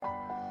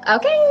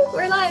Okay,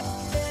 we're live.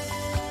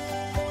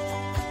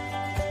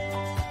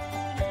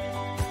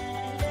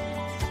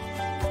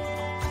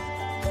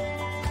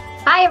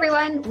 Hi,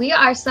 everyone. We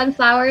are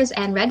Sunflowers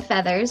and Red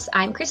Feathers.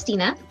 I'm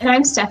Christina. And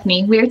I'm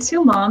Stephanie. We are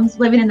two moms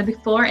living in the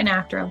before and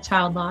after of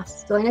child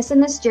loss. Join us in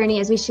this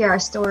journey as we share our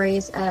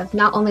stories of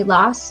not only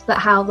loss, but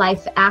how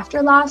life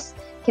after loss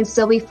can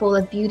still be full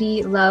of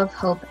beauty, love,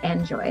 hope,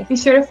 and joy. Be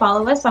sure to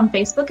follow us on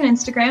Facebook and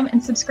Instagram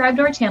and subscribe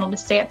to our channel to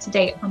stay up to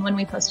date on when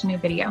we post a new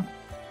video.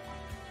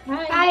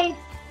 Bye. Bye.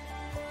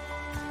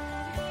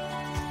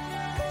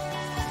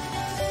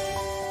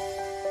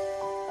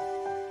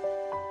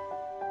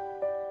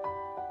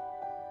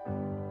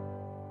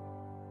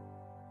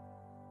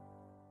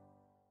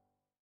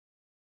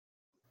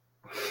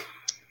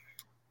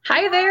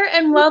 Hi there,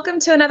 and welcome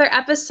to another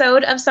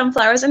episode of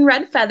Sunflowers and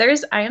Red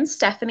Feathers. I am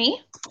Stephanie.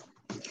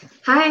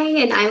 Hi,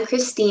 and I'm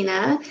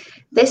Christina.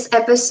 This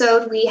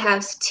episode, we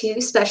have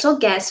two special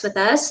guests with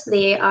us.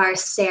 They are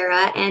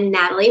Sarah and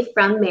Natalie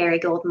from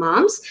Marigold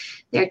Moms.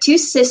 They're two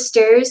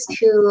sisters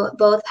who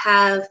both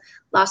have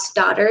lost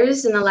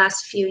daughters in the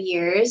last few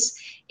years,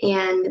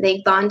 and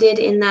they bonded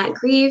in that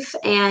grief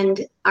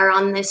and are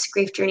on this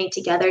grief journey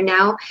together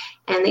now.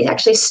 And they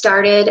actually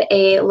started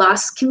a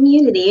lost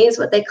community, is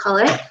what they call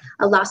it,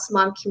 a lost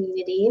mom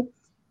community.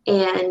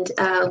 And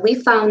we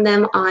found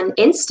them on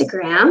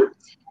Instagram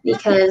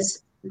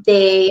because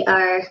they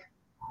are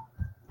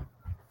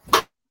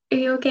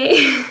you okay?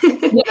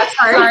 Yeah,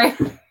 sorry.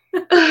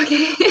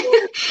 Okay.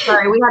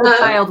 Sorry, we had a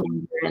child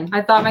wander in.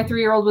 I thought my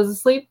 3-year-old was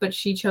asleep, but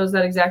she chose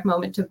that exact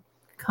moment to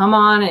come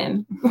on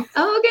in.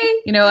 Oh,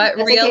 okay. You know what?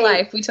 That's real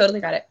life. We totally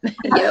got it.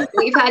 Yep.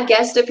 We've had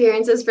guest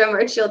appearances from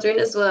our children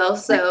as well.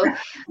 So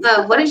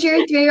what is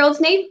your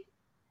 3-year-old's name?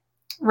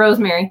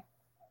 Rosemary.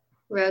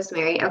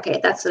 Rosemary.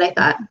 Okay, that's what I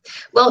thought.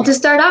 Well, to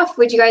start off,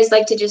 would you guys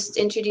like to just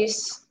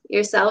introduce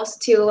yourselves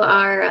to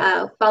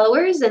our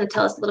followers and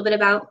tell us a little bit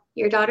about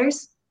your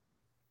daughters?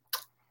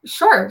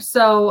 Sure.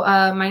 So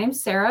my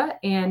name's Sarah,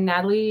 and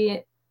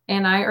Natalie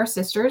and I are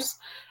sisters.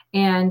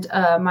 And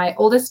my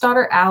oldest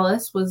daughter,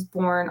 Alice, was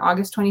born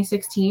August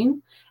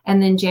 2016.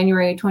 And then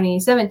January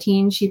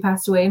 2017, she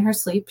passed away in her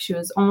sleep. She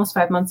was almost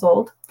 5 months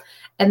old.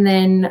 And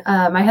then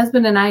my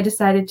husband and I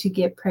decided to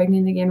get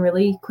pregnant again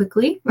really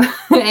quickly.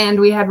 And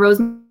we had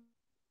Rosemary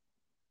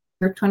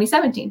in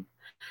 2017.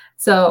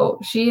 So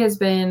she has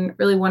been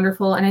really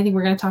wonderful. And I think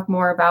we're going to talk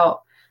more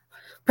about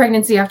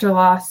pregnancy after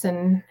loss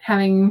and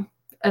having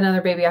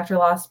another baby after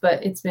loss,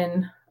 but it's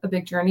been a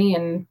big journey.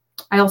 And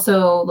I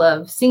also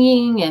love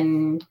singing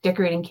and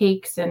decorating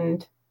cakes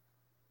and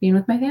being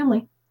with my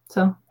family.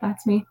 So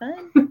that's me.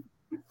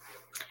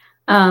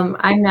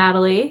 I'm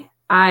Natalie.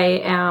 I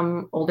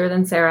am older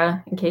than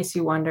Sarah, in case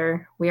you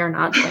wonder. We are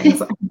not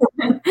twins.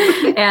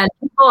 And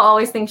people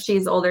always think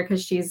she's older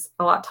because she's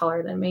a lot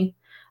taller than me.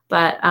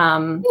 But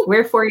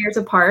we're 4 years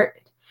apart.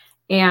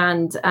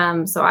 And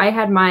so I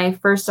had my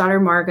first daughter,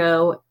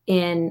 Margot,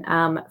 in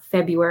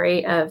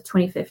February of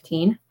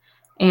 2015.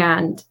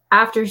 And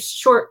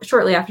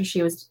shortly after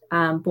she was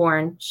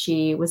born,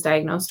 she was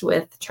diagnosed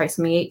with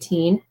trisomy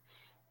 18.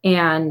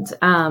 And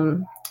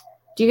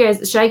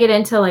should I get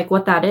into like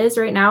what that is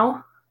right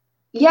now?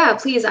 Yeah,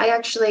 please. I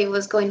actually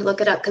was going to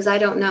look it up because I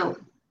don't know.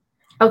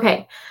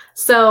 Okay.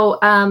 So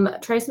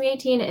trisomy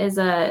 18 is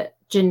a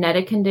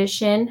genetic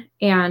condition,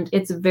 and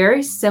it's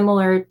very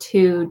similar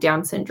to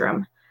Down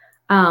syndrome.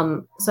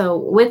 So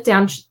with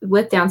Down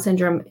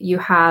syndrome, you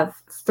have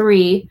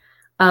 3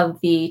 of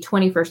the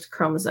 21st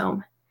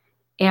chromosome,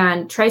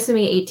 and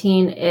trisomy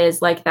 18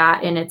 is like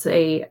that. And it's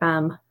a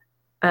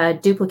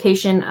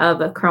duplication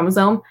of a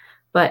chromosome,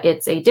 but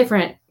it's a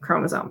different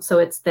chromosome. So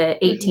it's the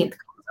 18th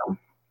chromosome.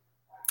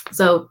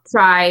 So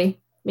tri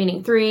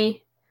meaning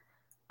 3,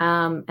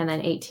 and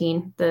then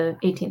 18, the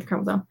 18th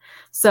chromosome.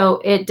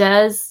 So it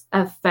does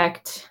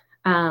affect,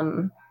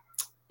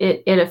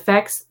 it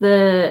affects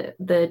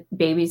the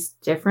babies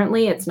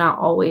differently. It's not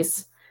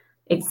always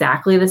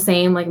exactly the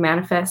same, like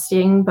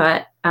manifesting,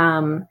 but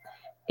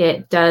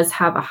it does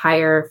have a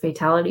higher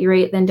fatality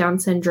rate than Down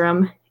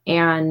syndrome.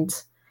 And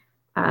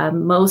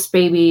most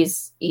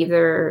babies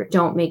either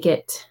don't make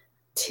it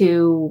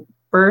to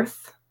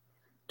birth,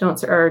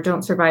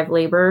 don't survive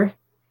labor,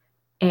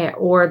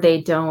 or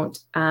they don't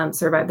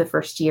survive the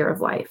first year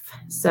of life.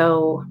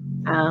 So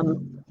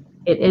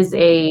it was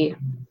a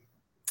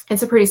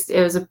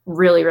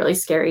really, really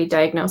scary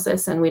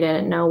diagnosis, and we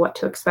didn't know what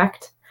to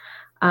expect.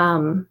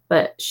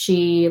 But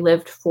she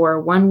lived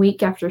for 1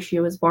 week after she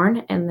was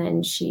born, and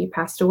then she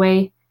passed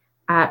away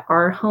at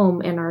our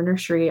home in our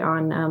nursery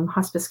on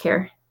hospice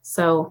care.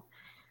 So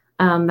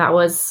that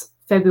was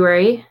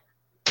February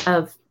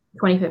of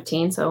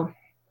 2015, so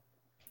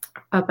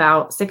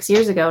about 6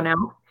 years ago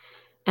now.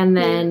 And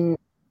then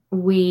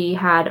we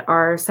had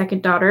our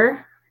second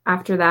daughter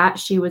after that.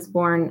 She was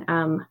born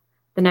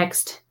the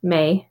next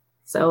May,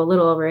 so a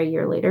little over a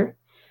year later.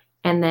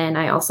 And then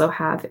I also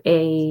have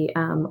a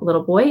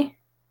little boy,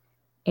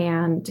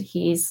 and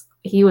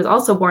he was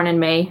also born in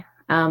May,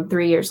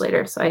 3 years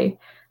later. So I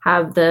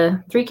have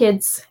the 3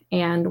 kids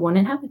and 1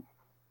 in heaven.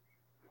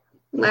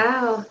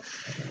 Wow.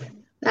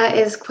 That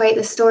is quite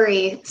the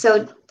story.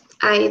 So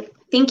I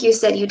think you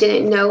said you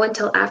didn't know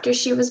until after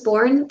she was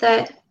born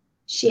that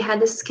she had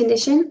this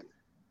condition?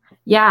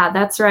 Yeah,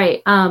 that's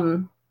right.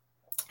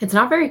 It's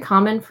not very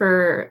common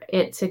for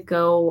it to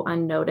go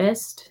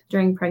unnoticed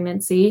during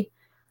pregnancy.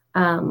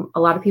 A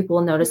lot of people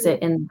will notice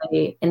it in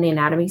the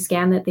anatomy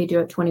scan that they do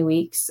at 20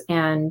 weeks.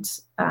 And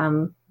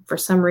for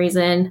some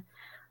reason,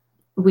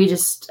 we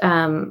just,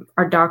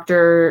 our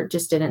doctor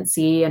just didn't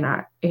see, and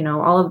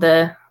all of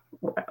the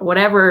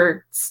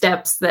whatever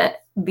steps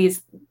that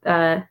these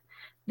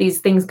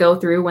things go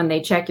through when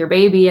they check your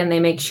baby and they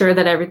make sure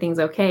that everything's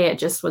okay, it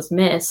just was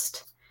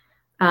missed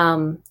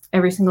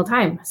every single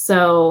time.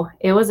 So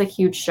it was a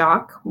huge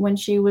shock when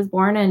she was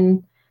born,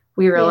 and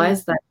we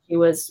realized that she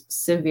was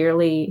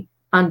severely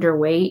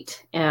underweight.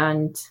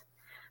 And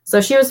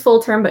so she was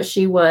full term, but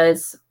she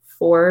was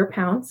 4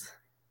 pounds.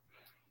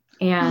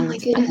 And oh my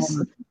goodness.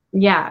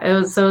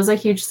 it was a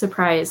huge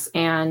surprise.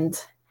 And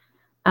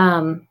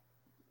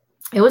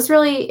it was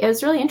really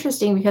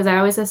interesting, because I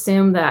always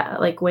assume that,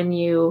 like, when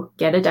you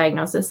get a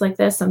diagnosis like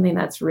this, something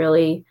that's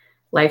really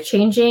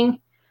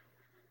life-changing,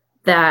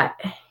 that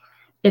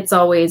it's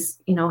always,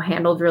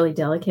 handled really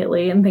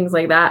delicately and things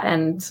like that.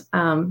 And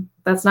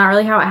that's not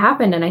really how it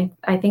happened. And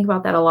I think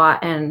about that a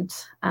lot. And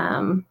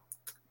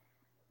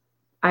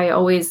I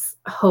always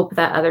hope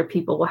that other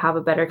people will have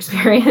a better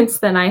experience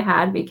than I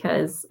had,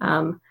 because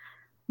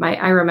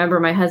I remember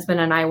my husband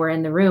and I were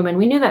in the room, and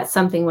we knew that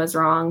something was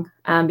wrong,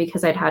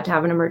 because I'd had to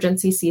have an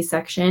emergency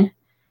C-section,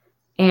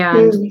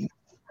 and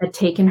had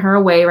taken her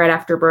away right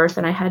after birth,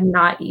 and I had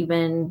not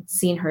even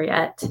seen her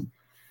yet.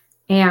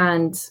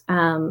 And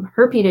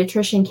her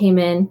pediatrician came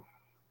in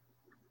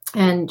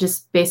and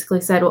just basically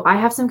said, well, I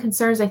have some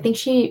concerns. I think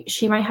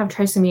she might have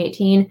trisomy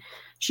 18.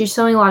 She's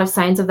showing a lot of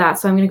signs of that.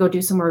 So I'm going to go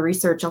do some more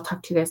research. I'll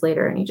talk to you guys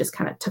later. And he just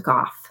kind of took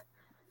off.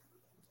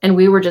 And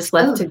we were just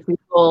left to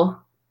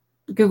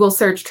Google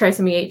search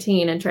trisomy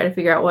 18 and try to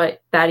figure out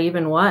what that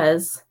even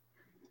was,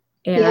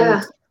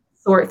 and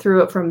sort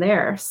through it from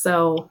there.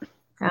 So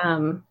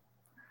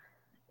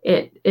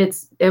it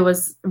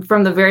was,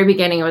 from the very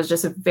beginning, it was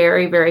just a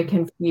very, very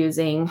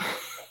confusing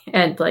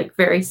and like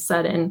very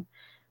sudden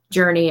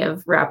journey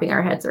of wrapping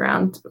our heads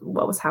around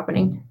what was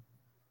happening.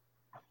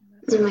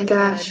 Oh my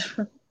gosh.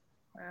 Wow.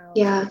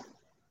 Yeah.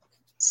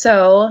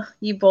 So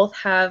you both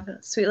have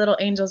sweet little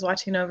angels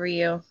watching over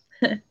you,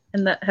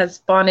 and that has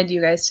bonded you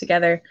guys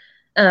together.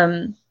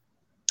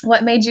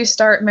 What made you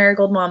start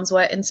Marigold Moms?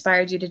 What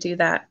inspired you to do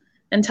that?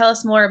 And tell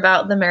us more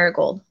about the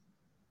Marigold.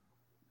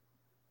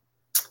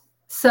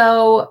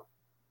 So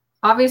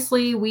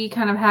obviously we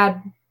kind of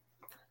had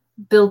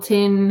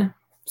built-in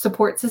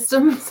support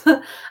systems.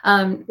 Like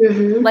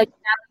Natalie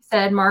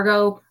said,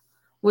 Margot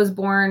was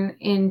born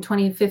in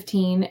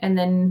 2015, and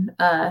then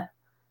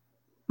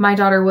my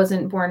daughter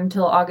wasn't born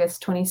until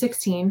August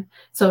 2016.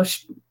 So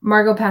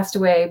Margot passed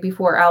away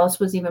before Alice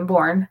was even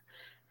born.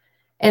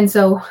 And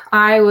so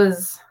I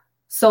was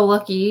so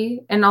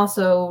lucky, and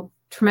also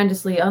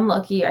tremendously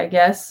unlucky, I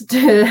guess,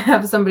 to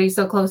have somebody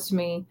so close to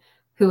me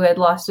who had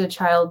lost a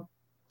child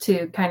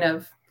to kind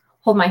of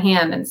hold my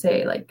hand and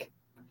say, like,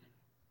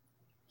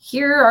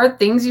 here are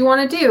things you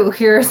want to do.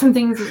 Here are some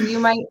things that you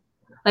might,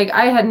 like,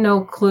 I had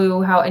no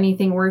clue how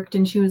anything worked.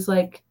 And she was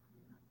like,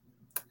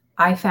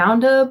 I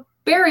found a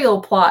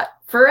burial plot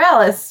for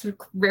Alice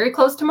very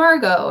close to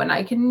Margot, and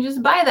I can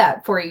just buy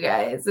that for you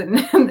guys.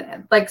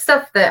 And like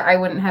stuff that I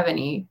wouldn't have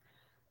any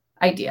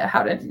idea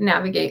how to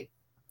navigate.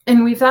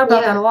 And we thought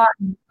about that a lot,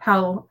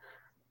 how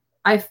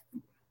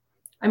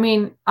I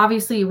mean,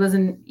 obviously it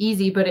wasn't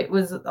easy, but it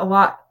was a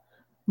lot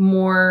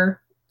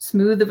more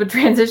smooth of a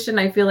transition,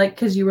 I feel like,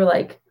 because you were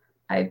like,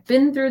 I've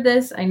been through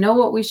this. I know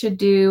what we should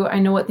do. I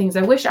know what things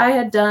I wish I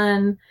had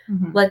done.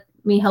 Let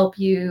me help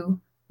you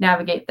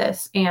navigate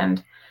this.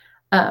 And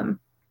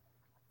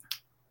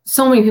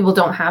so many people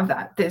don't have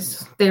that.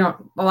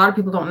 A lot of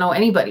people don't know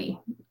anybody,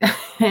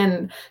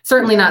 and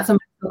certainly not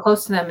somebody so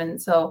close to them. And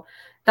so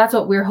that's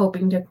what we're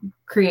hoping to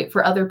create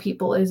for other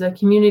people, is a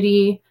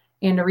community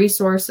and a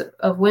resource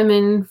of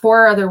women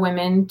for other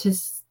women, to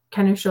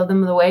kind of show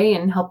them the way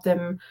and help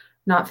them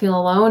not feel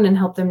alone, and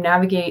help them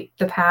navigate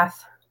the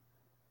path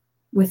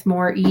with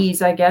more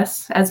ease, I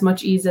guess, as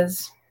much ease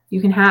as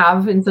you can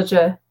have in such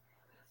a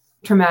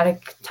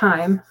traumatic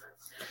time.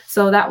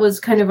 So that was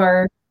kind of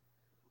our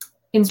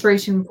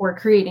inspiration for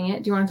creating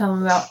it. Do you want to tell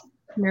them about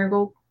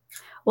Marigold?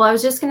 Well, I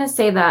was just going to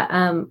say that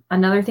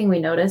another thing we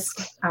noticed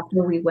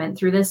after we went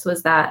through this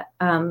was that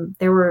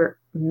there were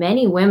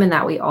many women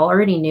that we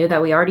already knew,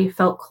 that we already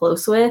felt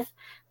close with,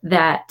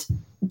 that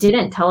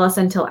didn't tell us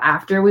until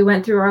after we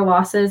went through our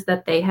losses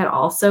that they had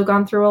also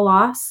gone through a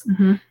loss.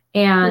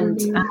 And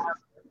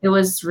it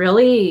was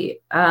really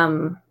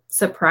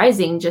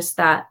surprising, just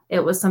that it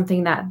was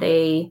something that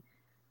they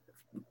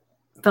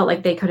felt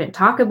like they couldn't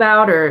talk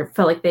about, or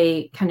felt like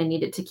they kind of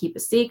needed to keep a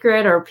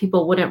secret, or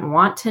people wouldn't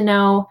want to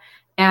know.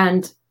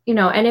 And,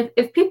 and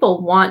if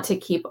people want to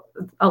keep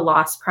a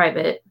loss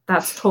private,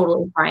 that's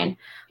totally fine.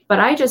 But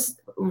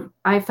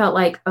I felt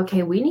like,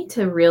 okay, we need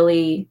to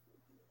really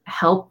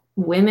help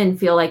women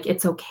feel like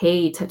it's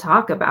okay to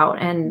talk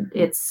about, and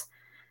it's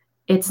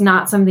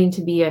not something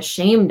to be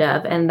ashamed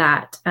of, and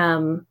that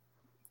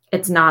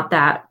it's not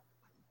that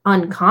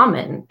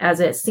uncommon as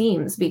it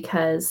seems,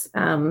 because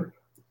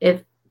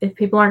if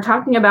people aren't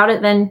talking about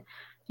it, then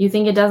you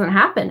think it doesn't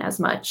happen as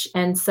much.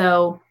 And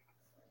so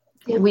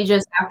we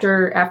just,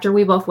 after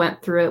we both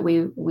went through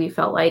it, we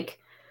felt like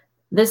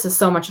this is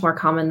so much more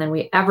common than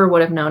we ever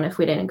would have known if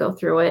we didn't go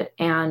through it.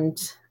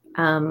 And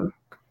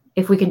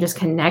if we can just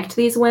connect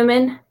these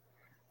women,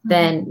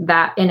 then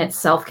that in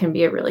itself can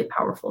be a really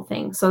powerful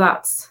thing. So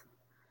that's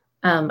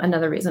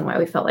another reason why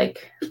we felt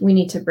like we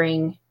need to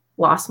bring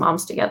lost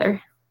moms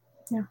together.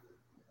 Yeah.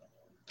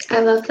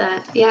 I love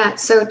that. Yeah,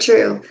 so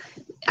true.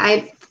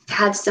 I've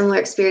had similar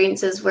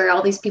experiences where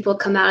all these people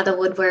come out of the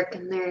woodwork,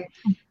 and they're,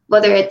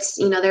 whether it's,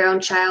 their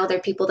own child or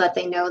people that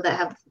they know that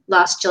have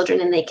lost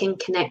children, and they can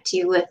connect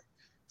you with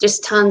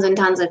just tons and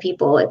tons of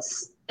people.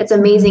 It's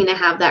amazing to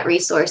have that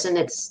resource.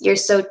 And you're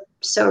so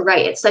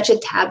right. It's such a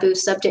taboo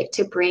subject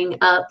to bring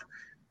up.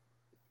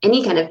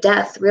 Any kind of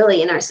death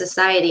really in our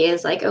society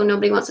is like, oh,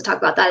 nobody wants to talk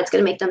about that. It's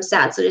going to make them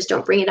sad. So just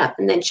don't bring it up.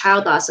 And then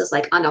child loss is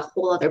like on a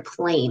whole other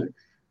plane.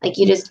 Like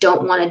you just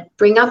don't want to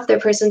bring up their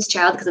person's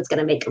child because it's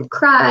going to make them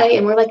cry.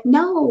 And we're like,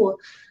 no,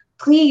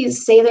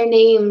 please say their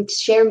name,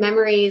 share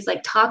memories,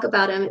 like talk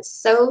about them. It's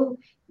so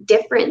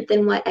different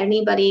than what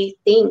anybody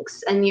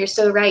thinks. And you're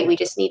so right. We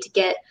just need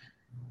to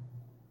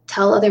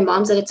tell other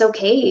moms that it's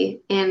okay.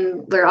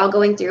 And we're all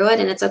going through it,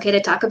 and it's okay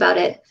to talk about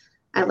it.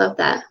 I love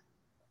that.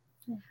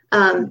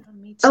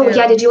 Oh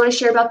yeah, did you want to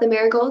share about the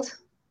marigold?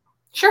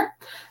 Sure.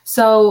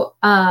 So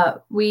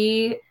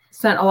we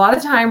spent a lot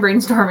of time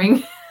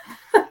brainstorming.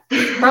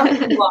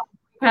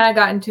 Kind of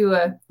got into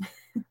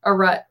a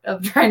rut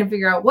of trying to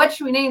figure out what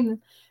should we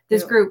name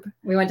this group.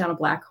 We went down a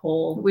black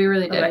hole. We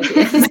really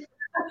did.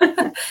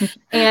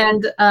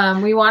 And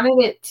we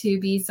wanted it to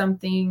be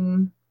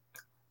something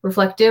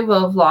reflective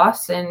of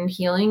loss and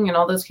healing and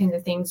all those kinds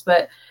of things,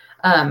 but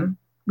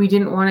we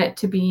didn't want it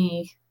to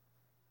be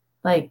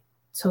like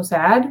so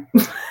sad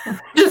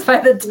just by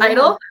the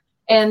title.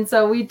 Yeah. And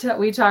so we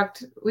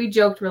joked,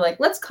 we're like,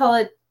 let's call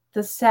it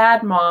the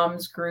Sad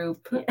Moms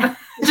Group. Yeah.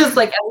 Just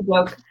like as a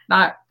joke,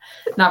 not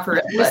for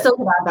real. We still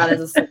could have that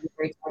as a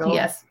secondary title.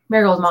 Yes.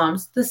 Marigold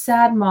Moms, the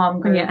Sad Mom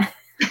Group. Yeah.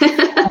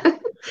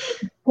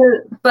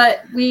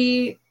 But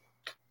we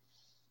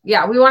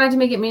wanted to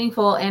make it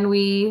meaningful, and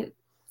we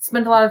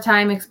spent a lot of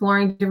time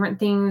exploring different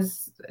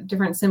things,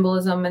 different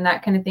symbolism and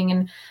that kind of thing.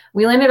 And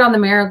we landed on the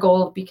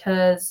marigold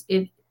because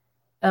it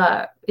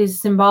is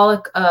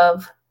symbolic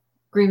of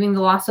grieving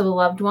the loss of a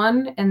loved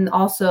one. And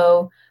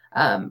also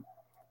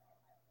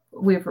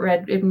we've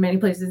read in many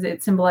places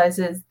it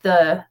symbolizes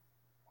the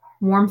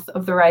warmth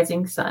of the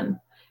rising sun.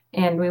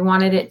 And we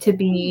wanted it to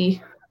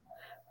be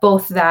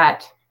both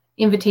that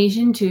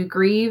invitation to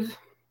grieve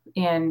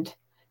and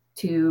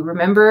to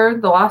remember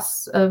the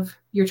loss of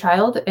your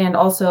child, and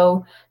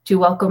also to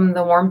welcome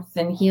the warmth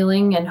and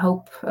healing and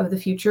hope of the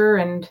future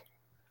and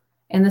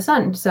the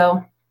sun.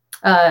 So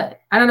I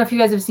don't know if you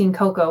guys have seen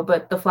Coco,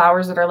 but the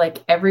flowers that are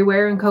like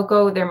everywhere in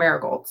Coco, they're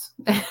marigolds,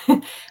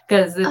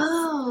 because it's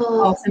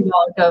all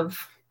symbolic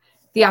of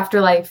the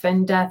afterlife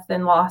and death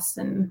and loss.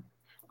 And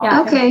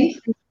okay,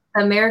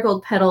 the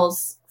marigold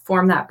petals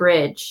form that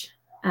bridge.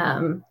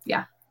 From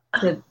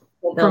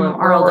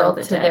our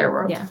world to their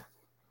world. Yeah.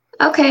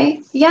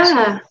 Okay.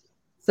 Yeah.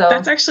 So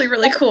that's actually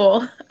really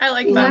cool. I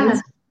like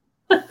that.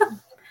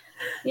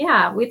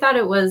 Yeah, we thought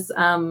it was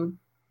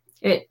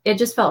it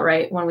just felt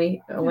right when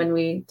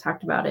we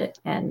talked about it,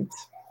 and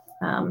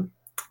I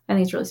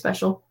think it's really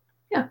special.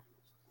 Yeah.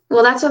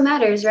 Well, that's what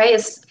matters, right?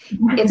 As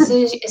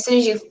soon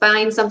as you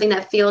find something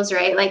that feels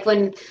right, like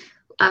when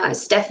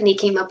Stephanie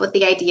came up with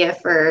the idea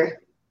for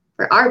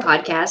our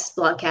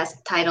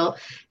blogcast title,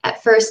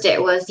 at first it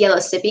was Yellow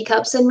Sippy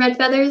Cups and Red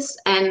Feathers,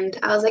 and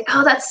I was like,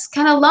 oh, that's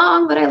kind of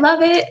long, but I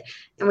love it.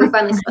 And we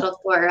finally settled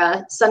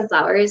for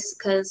sunflowers,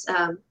 because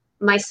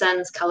my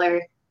son's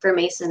color for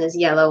Mason is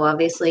yellow,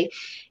 obviously.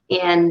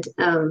 And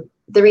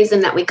the reason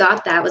that we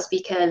got that was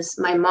because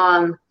my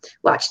mom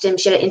watched him.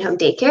 She had an in-home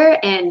daycare,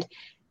 and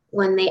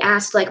when they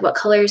asked like what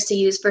colors to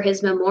use for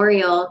his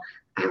memorial,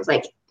 I was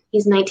like,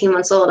 he's 19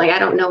 months old. Like, I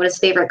don't know what his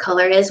favorite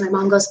color is. My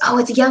mom goes, oh,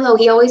 it's yellow.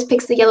 He always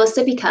picks the yellow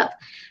sippy cup.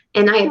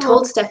 And I had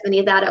told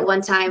Stephanie that at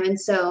one time. And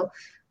so,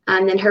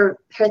 and then her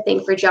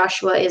thing for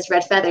Joshua is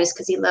red feathers,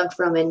 because he loved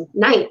Roman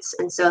knights.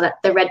 And so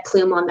that the red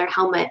plume on their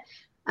helmet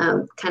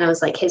kind of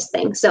was like his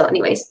thing. So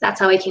anyways,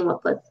 that's how I came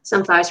up with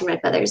sunflowers and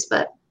red feathers,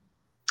 but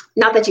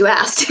not that you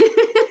asked.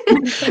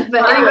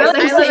 But anyways,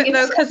 I love it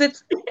though,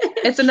 because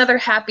it's another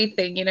happy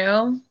thing, you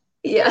know?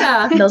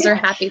 Yeah. Those are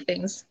happy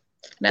things.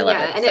 And I love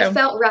it. And it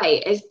felt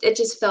right. It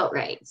just felt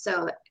right.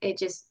 So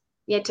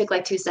it took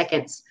like 2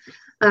 seconds.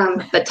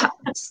 But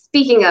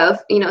speaking of,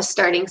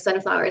 starting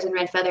sunflowers and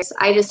red feathers,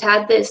 I just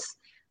had this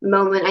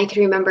moment. I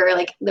can remember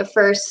like the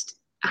first,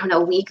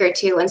 week or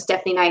two when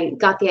Stephanie and I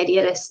got the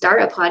idea to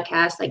start a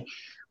podcast. Like,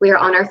 we were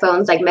on our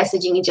phones, like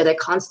messaging each other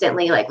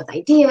constantly, like with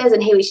ideas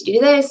and, hey, we should do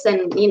this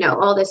and,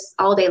 all this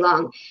all day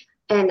long.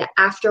 And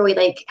after we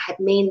like had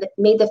made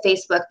the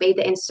Facebook, made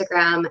the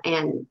Instagram,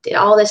 and did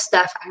all this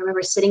stuff, I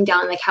remember sitting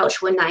down on the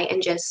couch one night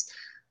and just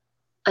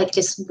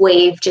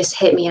wave just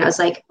hit me. And I was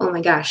like, oh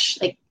my gosh,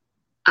 like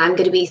I'm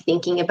going to be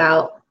thinking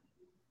about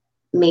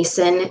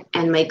Mason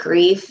and my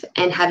grief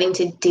and having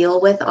to deal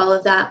with all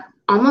of that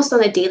almost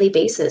on a daily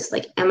basis.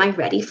 Like, am I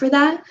ready for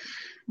that?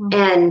 Mm-hmm.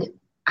 And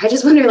I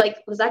just wonder, like,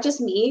 was that just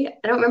me?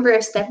 I don't remember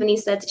if Stephanie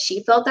said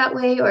she felt that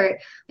way, or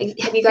like,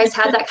 have you guys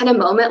had that kind of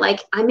moment?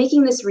 Like, I'm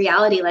making this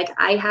reality. Like,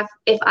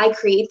 if I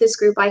create this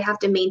group, I have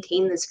to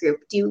maintain this group.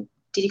 Did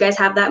you guys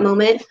have that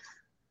moment?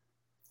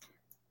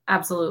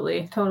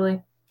 Absolutely.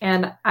 Totally.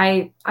 And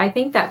I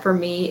think that for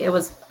me, it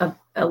was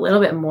a little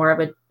bit more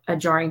of a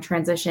jarring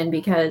transition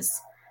because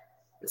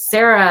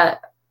Sarah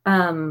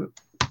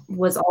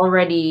was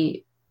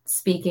already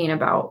speaking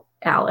about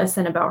Alice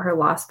and about her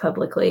loss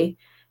publicly.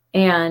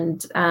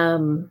 And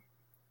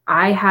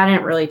I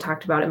hadn't really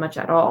talked about it much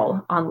at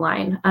all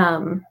online.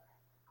 Not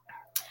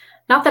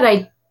that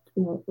I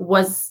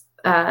was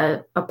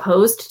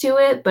opposed to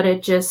it, but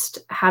it just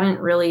hadn't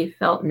really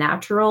felt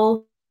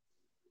natural.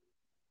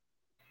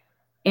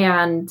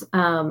 And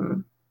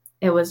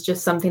it was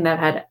just something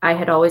that I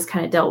had always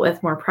kind of dealt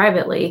with more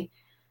privately.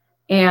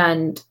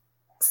 And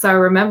so I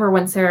remember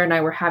when Sarah and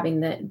I were having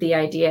the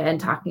idea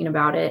and talking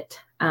about it,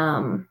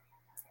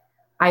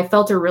 I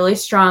felt a really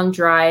strong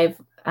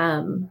drive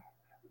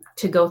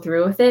to go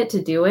through with it,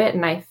 to do it.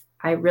 And I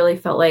really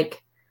felt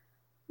like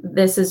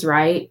this is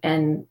right.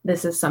 And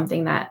this is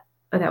something that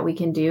we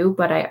can do.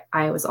 But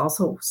I was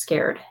also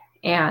scared.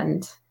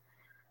 And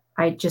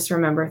I just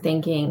remember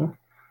thinking,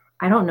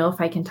 I don't know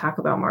if I can talk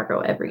about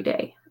Margot every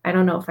day. I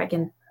don't know if I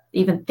can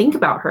even think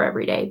about her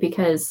every day,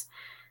 because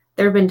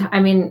there have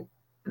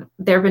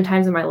been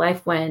times in my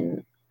life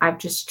when I've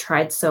just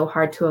tried so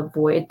hard to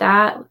avoid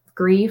that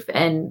grief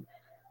and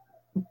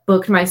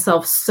booked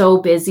myself so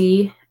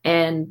busy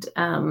and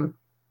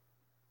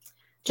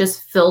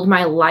just filled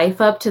my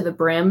life up to the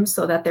brim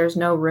so that there's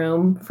no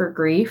room for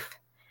grief.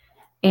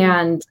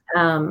 And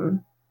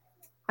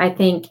I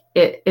think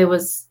it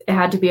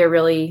had to be a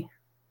really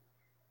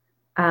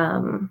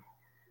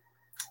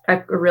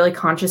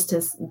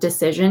conscious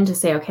decision to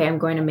say, okay, I'm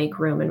going to make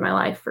room in my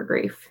life for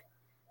grief.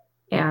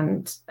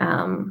 And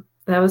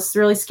that was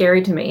really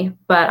scary to me,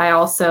 but I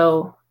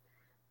also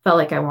felt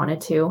like I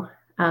wanted to.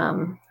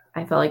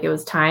 I felt like it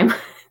was time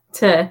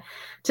to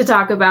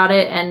talk about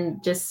it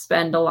and just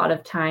spend a lot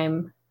of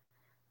time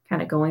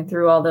kind of going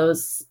through all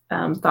those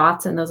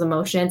thoughts and those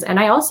emotions. And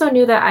I also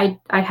knew that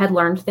I had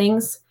learned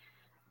things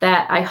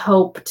that I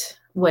hoped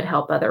would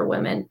help other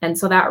women. And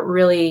so that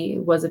really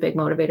was a big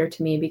motivator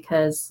to me,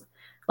 because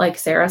like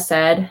Sarah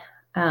said,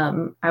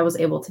 I was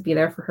able to be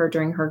there for her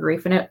during her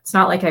grief. And it's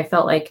not like I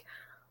felt like,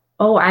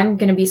 oh, I'm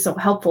going to be so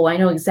helpful, I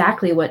know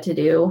exactly what to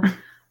do.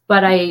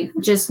 But I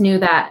just knew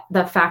that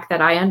the fact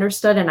that I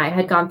understood and I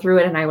had gone through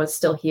it and I was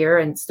still here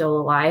and still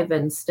alive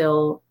and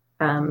still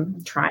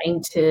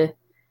trying to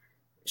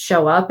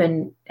show up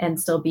and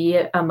still be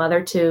a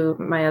mother to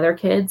my other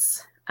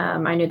kids.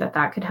 I knew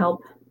that could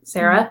help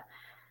Sarah.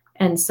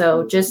 And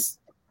so just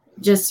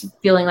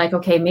feeling like,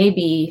 okay,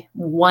 maybe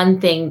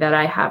one thing that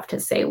I have to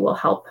say will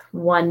help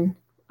one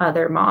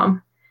other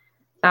mom.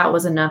 That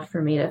was enough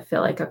for me to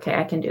feel like, okay,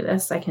 I can do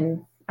this. I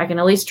can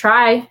at least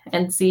try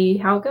and see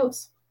how it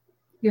goes.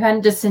 You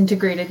hadn't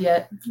disintegrated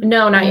yet.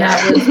 No, not yet.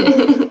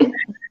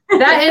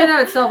 That in and of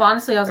itself,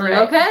 honestly, I was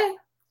like, okay.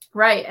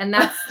 Right. And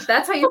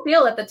that's how you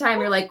feel at the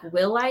time. You're like,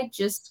 will I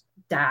just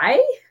die?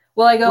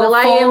 Will I go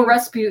full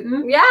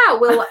Rasputin? Yeah.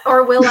 Will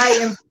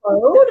I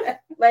implode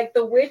like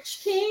the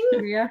Witch King?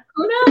 Yeah.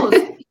 Who knows?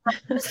 I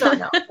just don't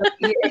know.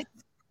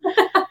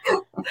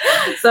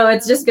 So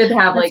it's just good to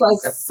have like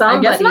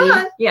somebody. I guess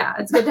not. Yeah.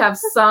 It's good to have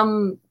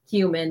some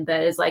human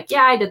that is like,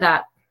 yeah, I did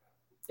that.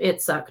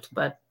 It sucked,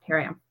 but here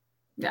I am.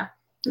 Yeah.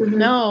 Mm-hmm.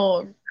 No,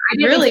 I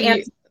didn't really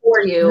answer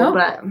for you,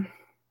 but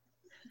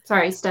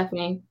sorry,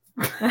 Stephanie.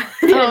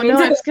 Oh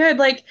no, it's good.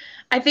 Like,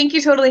 I think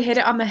you totally hit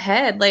it on the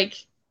head. Like,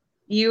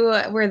 you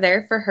were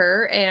there for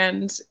her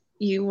and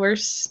you were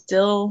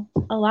still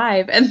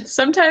alive. And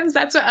sometimes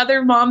that's what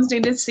other moms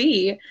need to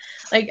see.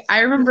 Like,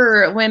 I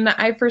remember when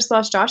I first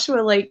lost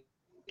Joshua, like,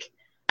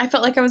 I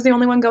felt like I was the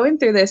only one going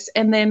through this.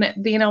 And then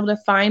being able to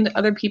find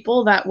other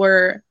people that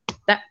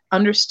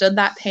understood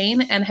that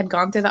pain and had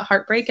gone through that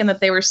heartbreak and that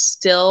they were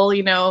still,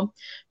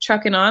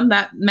 trucking on,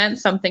 that meant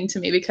something to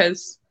me,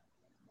 because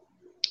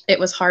it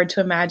was hard to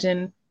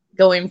imagine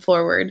going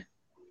forward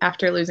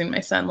after losing my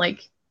son.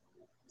 Like,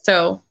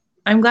 so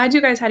I'm glad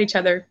you guys had each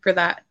other for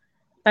that.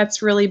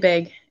 That's really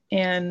big.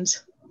 And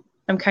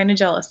I'm kind of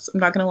jealous. I'm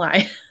not going to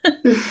lie.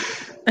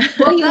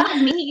 Well, you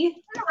have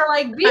me.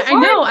 I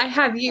know I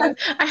have you.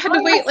 I had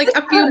to wait like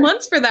a few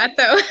months for that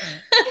though.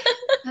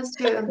 That's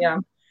true. Yeah.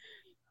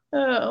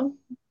 Oh,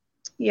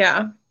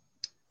 yeah.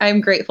 I'm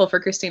grateful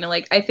for Christina.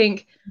 Like, I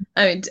think,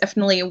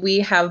 definitely we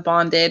have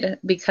bonded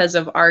because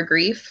of our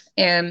grief.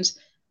 And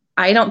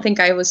I don't think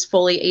I was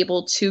fully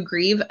able to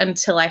grieve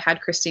until I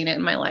had Christina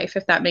in my life,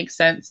 if that makes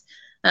sense.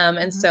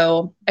 And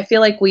so I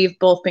feel like we've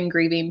both been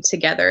grieving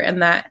together,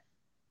 and that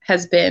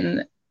has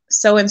been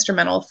so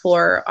instrumental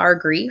for our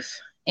grief,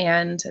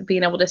 and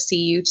being able to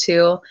see you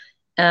two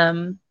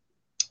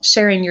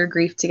sharing your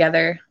grief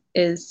together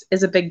is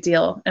a big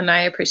deal. And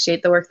I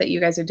appreciate the work that you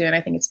guys are doing.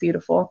 I think it's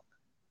beautiful.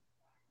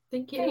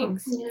 Thank you.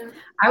 Thanks. Yeah.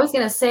 I was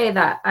going to say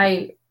that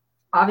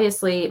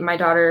obviously my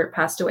daughter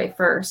passed away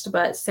first,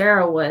 but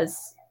Sarah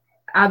was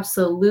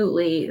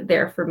absolutely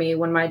there for me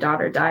when my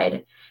daughter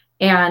died.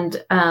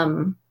 And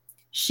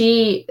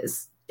she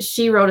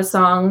wrote a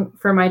song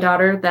for my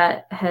daughter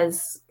that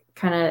has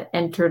kind of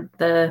entered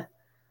the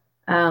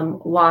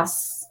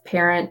lost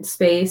parent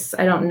space.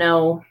 I don't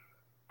know.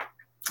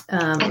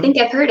 I think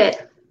I've heard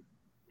it.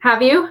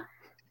 Have you?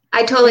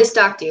 I totally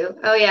stalked you.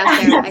 Oh yeah,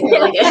 Sarah, I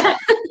really did. Yeah,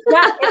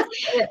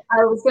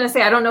 I was gonna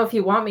say, I don't know if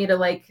you want me to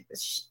like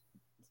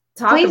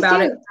talk Please about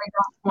do. it. I don't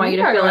want you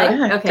to feel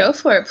like, okay, go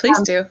for it.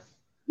 Please do.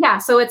 Yeah,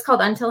 so it's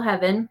called Until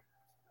Heaven,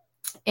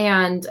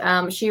 and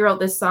she wrote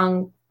this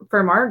song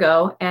for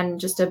Margot, and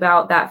just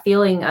about that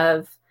feeling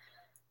of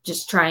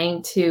just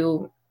trying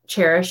to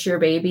cherish your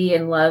baby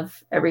and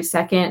love every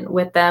second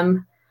with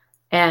them,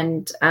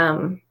 and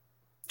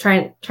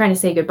trying to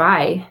say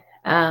goodbye.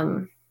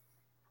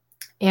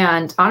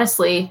 And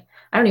honestly,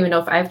 I don't even know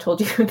if I've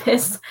told you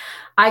this.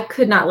 I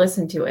could not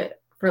listen to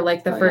it for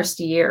like the first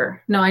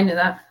year. No, I knew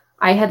that.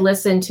 I had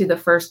listened to the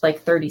first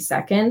like 30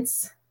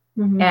 seconds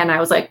and I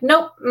was like,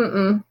 nope,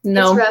 no.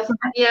 It's rough.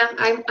 Yeah,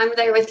 I'm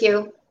there with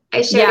you.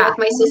 I shared it with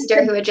my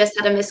sister who had just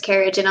had a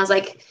miscarriage, and I was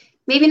like,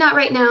 maybe not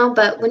right now,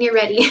 but when you're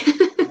ready.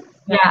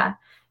 Yeah.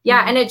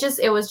 And it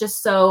was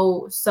just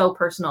so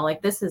personal.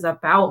 Like, this is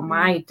about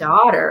my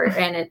daughter,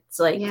 and it's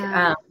like,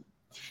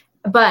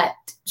 but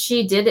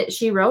she did it.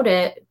 She wrote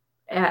it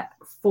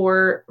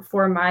for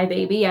my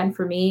baby and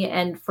for me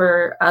and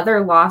for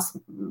other lost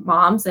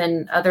moms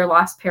and other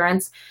lost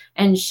parents.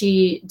 And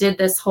she did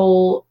this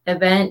whole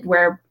event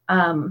where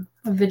a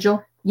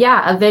vigil.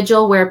 Yeah, a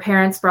vigil where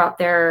parents brought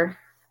their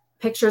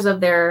pictures of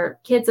their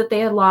kids that they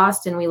had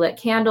lost, and we lit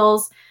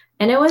candles,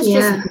 and it was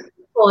just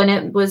beautiful, and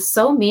it was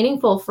so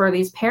meaningful for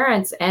these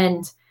parents.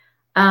 And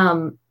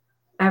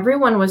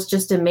everyone was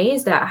just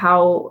amazed at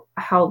how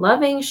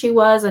loving she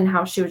was and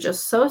how she was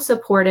just so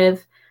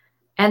supportive.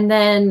 And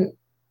then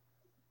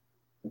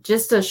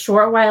just a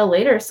short while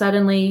later,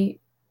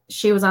 suddenly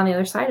she was on the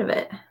other side of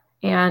it.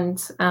 And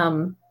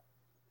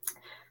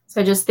so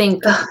I just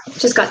think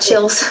just got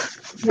chills.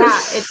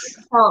 Yeah,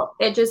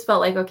 it just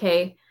felt like,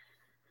 okay,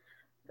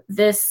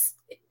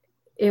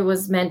 it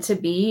was meant to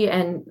be.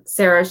 And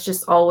Sarah's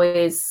just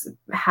always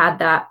had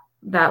that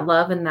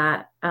love and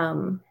that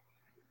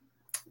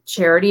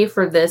charity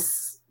for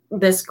this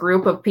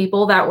group of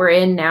people that we're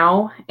in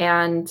now.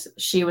 And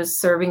she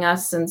was serving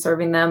us and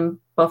serving them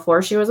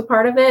before she was a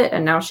part of it,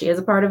 and now she is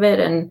a part of it.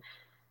 And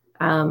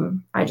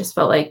I just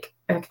felt like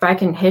if I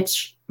can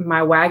hitch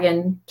my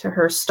wagon to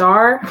her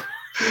star,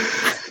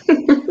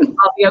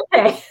 I'll be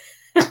okay.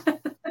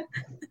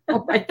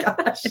 Oh my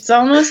gosh. It's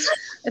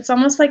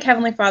almost like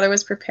Heavenly Father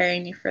was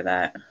preparing you for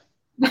that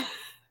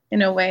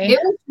in a way. It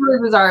was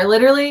really bizarre.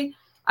 Literally,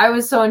 I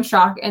was so in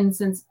shock. And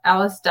since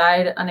Alice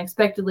died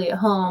unexpectedly at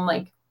home,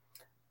 like,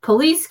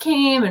 police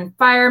came and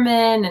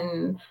firemen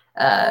and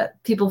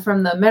people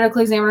from the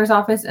medical examiner's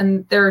office,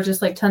 and there were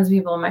just like tons of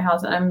people in my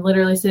house, and I'm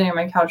literally sitting on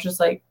my couch just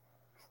like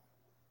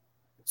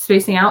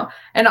spacing out.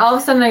 And all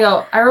of a sudden I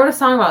go, I wrote a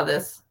song about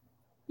this.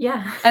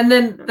 Yeah. And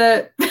then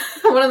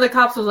one of the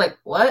cops was like,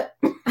 what?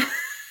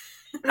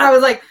 And I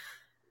was like,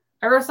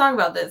 I wrote a song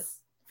about this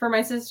for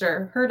my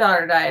sister. Her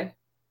daughter died.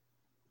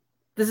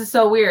 This is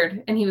so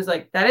weird. And he was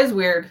like, that is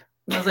weird.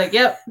 And I was like,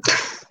 yep.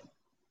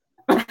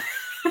 I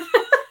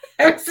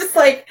was just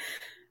like,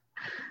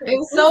 it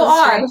was so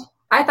odd.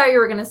 I thought you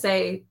were going to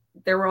say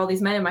there were all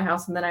these men in my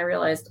house, and then I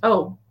realized,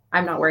 oh,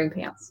 I'm not wearing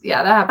pants.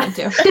 Yeah, that happened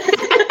too.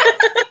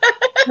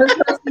 First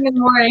thing in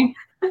the morning.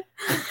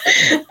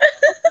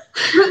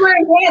 Who's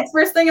wearing pants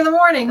first thing in the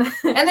morning?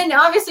 And then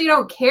obviously you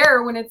don't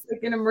care when it's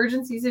like an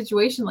emergency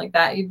situation like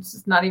that. It's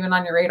just not even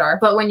on your radar.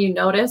 But when you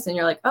notice and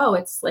you're like, oh,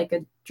 it's like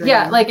a dream.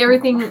 Yeah, like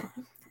everything.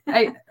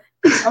 I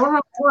don't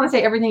want to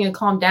say everything had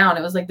calmed down.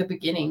 It was like the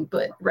beginning,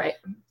 but right.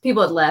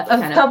 People had left.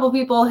 A couple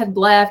people had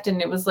left, and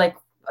it was like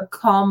a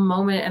calm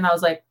moment. And I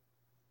was like,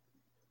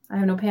 I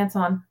have no pants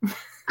on. All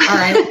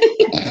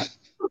right.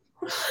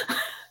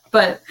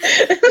 but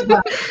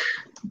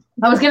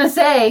I was going to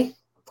say,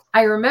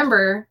 I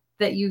remember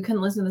that you can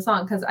listen to the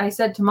song because I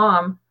said to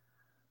Mom,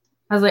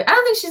 I was like, I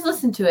don't think she's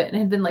listened to it. And it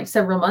had been like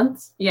several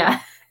months. Yeah.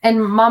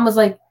 And Mom was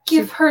like,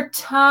 give her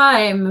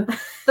time.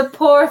 The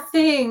poor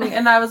thing.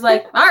 And I was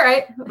like, all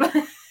right.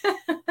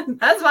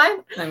 That's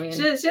fine. I mean,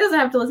 she doesn't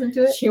have to listen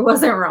to it. She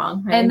wasn't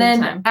wrong. And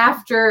then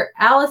after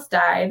Alice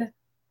died,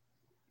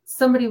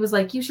 somebody was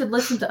like, you should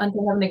listen to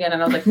Until Heaven again.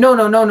 And I was like, no.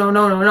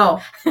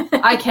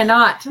 I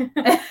cannot.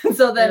 And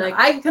so then like,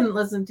 I couldn't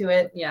listen to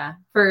it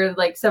for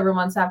like several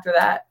months after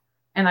that.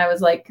 And I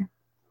was like,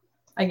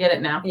 I get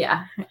it now.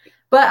 Yeah.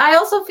 But I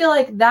also feel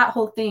like that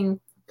whole thing,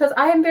 because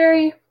I am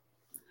very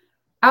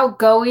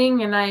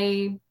outgoing and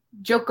I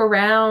joke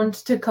around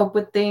to cope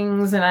with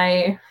things, and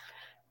I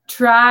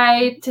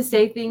try to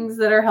say things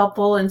that are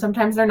helpful, and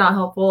sometimes they're not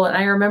helpful. And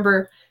I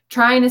remember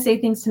trying to say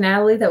things to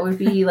Natalie that would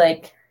be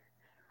like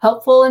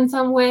helpful in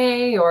some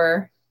way,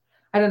 or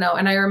I don't know.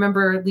 And I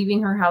remember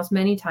leaving her house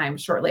many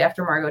times shortly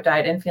after Margot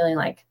died and feeling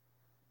like,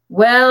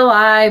 well,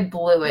 I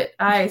blew it.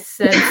 I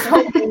said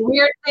so many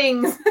weird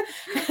things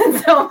and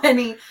so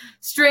many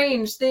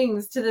strange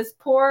things to this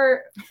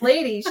poor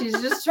lady. She's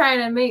just trying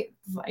to make,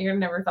 you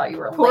never thought you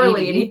were a Poor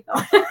lady.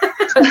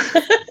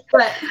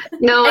 But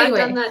No, anyway,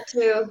 I've done that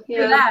too.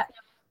 Yeah. for that,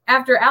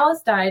 after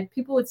Alice died,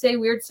 people would say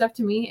weird stuff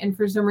to me. And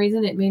for some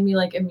reason, it made me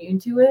like immune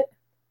to it,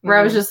 where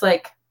I was just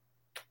like,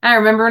 I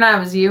remember when I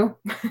was you.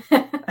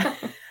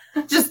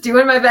 Just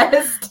doing my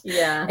best.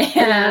 Yeah.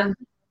 And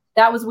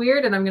that was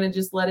weird. And I'm going to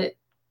just let it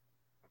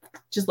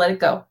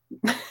go.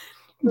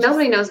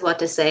 Nobody knows what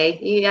to say.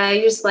 Yeah,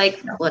 you're just like,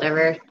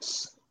 whatever.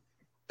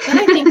 And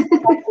I think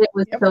it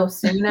was so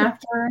soon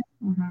after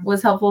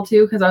was helpful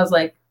too, because I was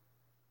like,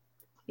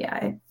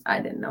 yeah, I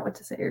didn't know what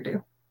to say or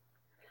do.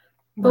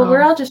 But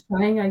we're all just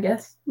trying, I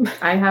guess.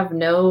 I have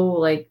no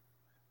like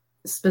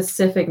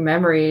specific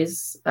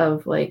memories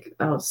of like,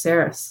 oh,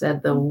 Sarah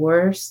said the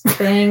worst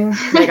thing.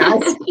 Like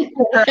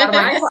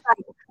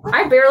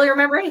I barely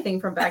remember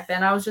anything from back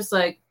then. I was just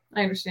like,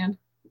 I understand.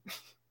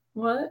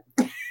 what?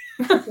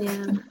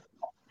 Yeah.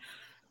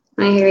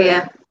 I hear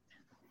you.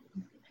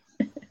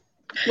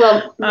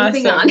 Well,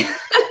 moving on. Something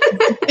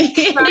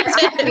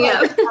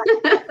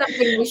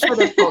we should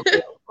have told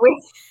you.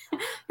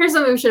 Here's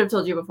something we should have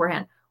told you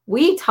beforehand.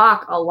 We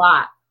talk a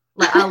lot.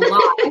 Like, a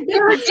lot.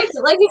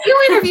 Like if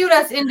you interviewed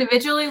us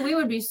individually, we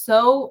would be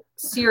so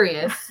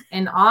serious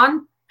and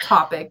on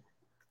topic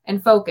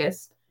and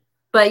focused.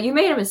 But you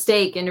made a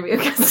mistake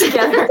interviewing us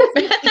together.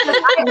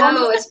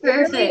 No, it's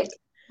perfect.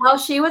 While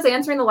she was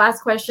answering the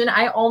last question,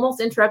 I almost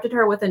interrupted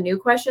her with a new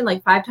question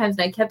like 5 times,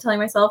 and I kept telling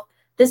myself,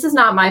 this is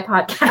not my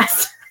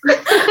podcast. I'm not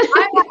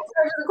in charge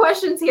of the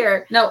questions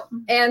here. No.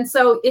 And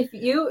so if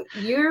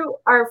you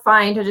are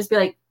fine to just be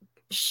like,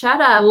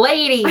 shut up,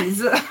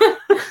 Ladies.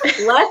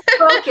 let's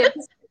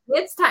focus.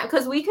 It's time,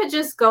 because we could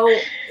just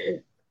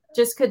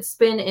could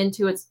spin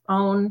into its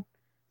own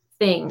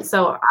thing.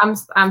 So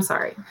I'm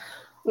sorry.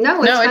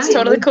 No, it's fine.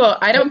 totally cool.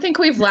 I don't think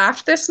we've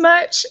laughed this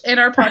much in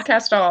our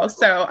podcast at all,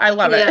 so I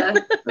love it. Yeah,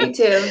 me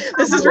too.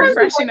 This is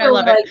refreshing. I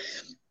love it.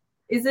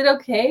 Is it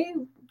okay?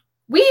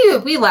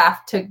 We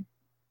laugh to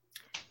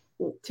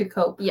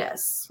cope.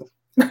 Yes.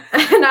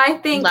 And I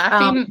think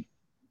Laughing,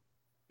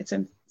 it's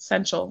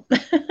essential.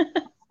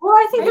 Well,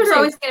 I think I there's agree.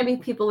 always going to be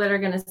people that are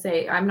going to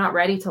say, I'm not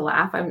ready to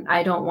laugh.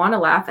 I don't want to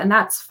laugh. And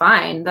that's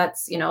fine.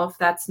 That's, if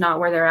that's not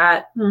where they're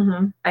at,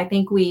 I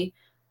think we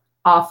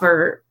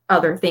offer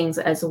other things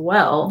as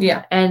well.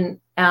 Yeah. And,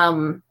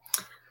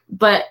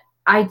 but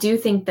I do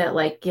think that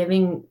like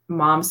giving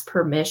moms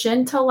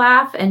permission to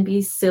laugh and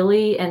be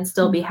silly and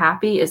still be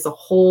happy is a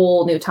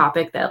whole new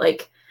topic that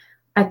like,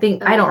 I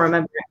think, I don't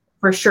remember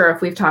for sure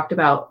if we've talked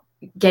about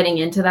getting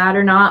into that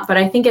or not, but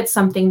I think it's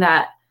something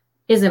that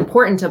is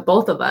important to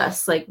both of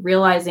us, like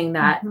realizing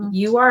that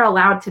you are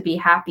allowed to be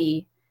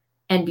happy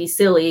and be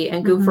silly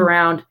and goof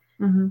around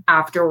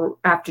after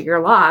your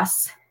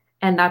loss.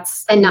 And not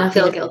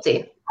feel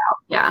guilty.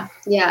 Yeah.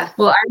 Yeah.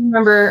 Well, I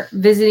remember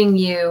visiting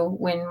you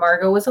when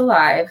Margot was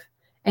alive,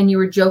 and you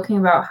were joking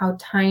about how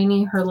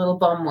tiny her little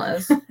bum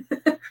was.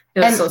 It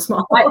was so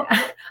small.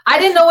 I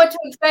didn't know what to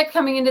expect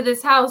coming into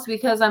this house,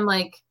 because I'm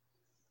like,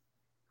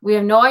 we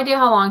have no idea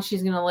how long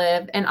she's going to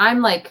live. And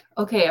I'm like,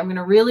 okay, I'm going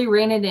to really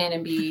rein it in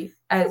and be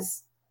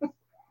as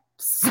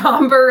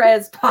somber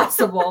as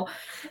possible.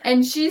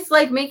 And she's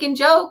like making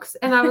jokes.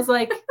 And I was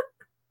like,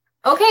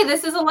 okay,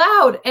 this is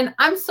allowed. And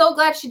I'm so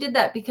glad she did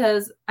that,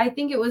 because I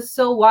think it was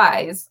so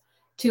wise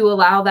to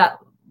allow that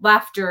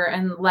laughter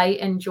and light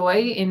and joy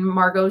in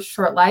Margot's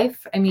short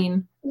life. I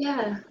mean,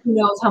 yeah, who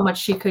knows how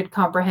much she could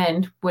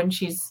comprehend when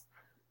she's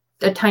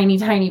a tiny,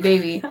 tiny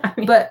baby.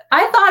 But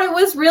I thought it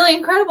was really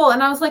incredible.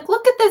 And I was like,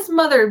 look at this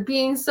mother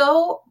being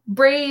so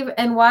brave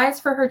and wise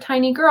for her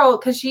tiny girl.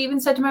 Because she even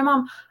said to my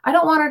mom, I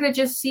don't want her to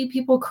just see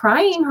people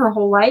crying her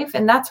whole life,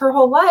 and that's her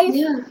whole life.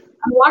 Yeah.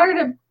 I want her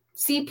to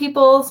see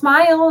people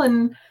smile.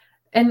 And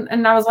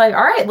I was like,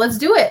 all right, let's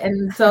do it.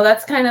 And so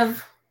that's kind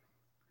of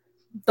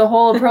the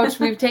whole approach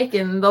we've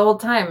taken the whole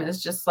time,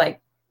 is just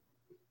like,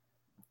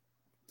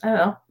 I don't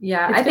know.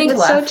 Yeah, I think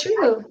it's so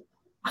true.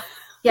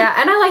 Yeah,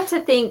 and I like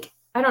to think,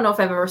 I don't know if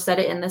I've ever said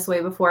it in this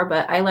way before,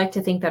 but I like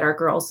to think that our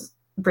girls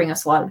bring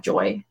us a lot of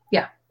joy.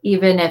 Yeah.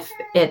 Even if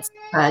it's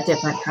a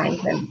different kind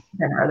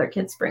than our other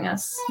kids bring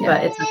us. Yeah.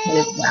 But it's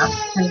okay to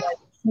laugh. And like,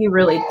 he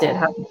really did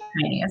have the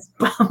tiniest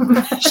bum.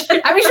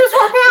 I mean, she was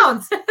 4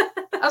 pounds.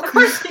 Of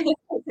course she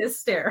was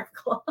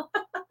hysterical.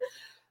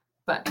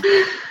 But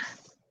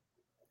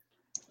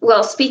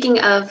Well, speaking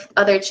of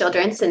other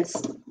children, since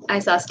I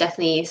saw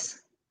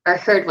Stephanie's, or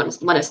heard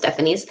one of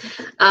Stephanie's,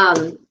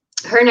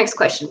 her next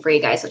question for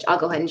you guys, which I'll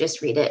go ahead and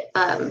just read it.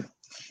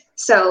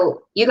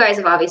 So you guys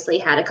have obviously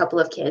had a couple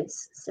of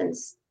kids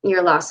since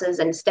your losses,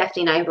 and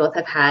Stephanie and I both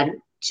have had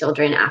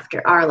children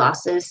after our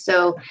losses.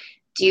 So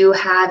do you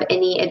have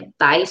any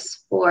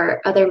advice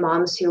for other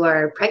moms who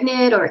are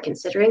pregnant or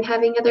considering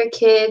having other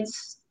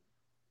kids?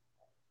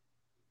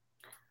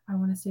 I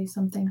want to say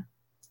something.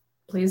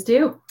 Please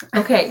do.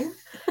 Okay.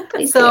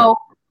 Please So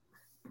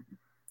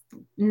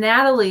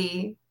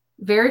Natalie,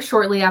 very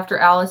shortly after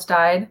Alice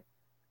died,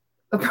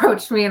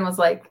 approached me and was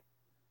like,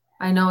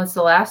 I know it's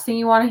the last thing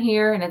you want to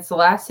hear and it's the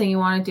last thing you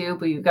want to do,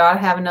 but you got to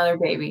have another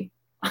baby.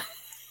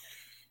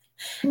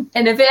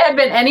 And if it had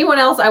been anyone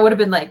else, I would have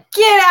been like,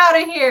 get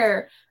out of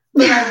here.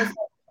 But I was,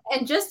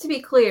 and just to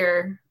be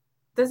clear,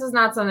 this is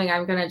not something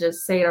I'm going to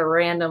just say to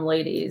random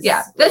ladies.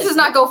 yeah, this does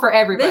not go for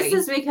everybody. This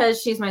is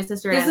because she's my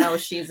sister and I know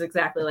she's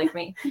exactly like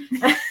me.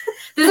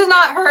 This is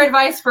not her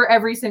advice for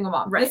every single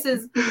mom. Right. This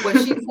is what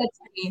she said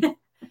to me.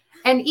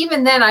 And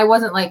even then, I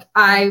wasn't like,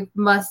 I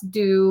must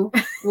do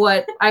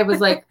what I was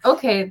like,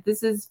 okay,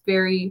 this is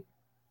very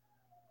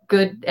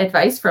good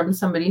advice from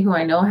somebody who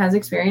I know has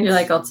experience. You're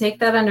like, I'll take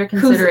that under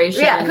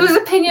consideration. Whose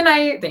opinion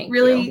I Thank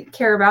really you.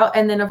 care about.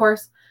 And then, of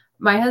course,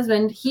 my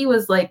husband, he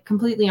was like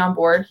completely on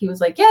board. He was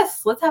like,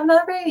 yes, let's have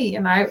another baby.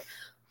 And I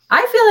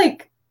feel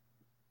like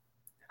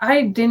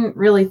I didn't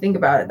really think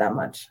about it that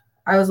much.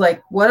 I was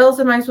like, what else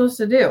am I supposed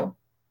to do?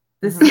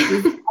 This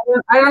is,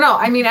 I don't know.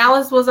 I mean,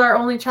 Alice was our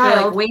only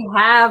child. Like, we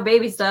have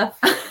baby stuff.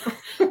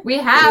 We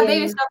have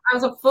baby stuff. I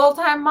was a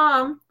full-time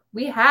mom.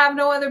 We have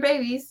no other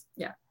babies.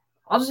 Yeah.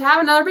 I'll just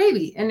have another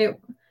baby. And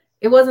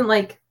it wasn't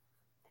like,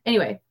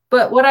 anyway,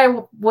 but what I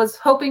was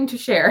hoping to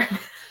share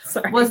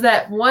was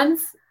that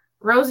once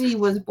Rosie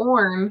was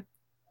born,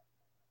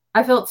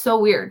 I felt so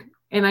weird.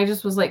 And I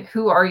just was like,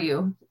 who are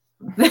you?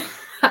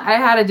 I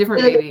had a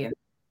different baby.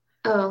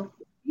 Oh.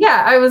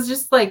 Yeah, I was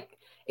just like,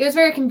 it was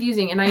very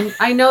confusing. And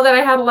I know that I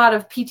had a lot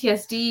of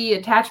PTSD,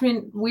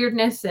 attachment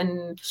weirdness,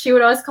 and She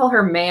would always call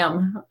her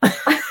ma'am.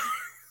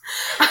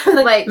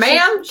 like,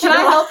 ma'am, can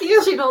I help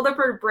you? She'd hold up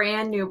her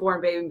brand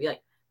newborn baby and be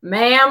like,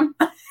 ma'am,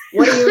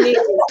 what do you need?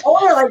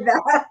 Or like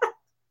that.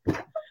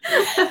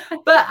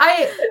 But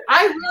I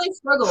really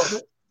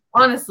struggled,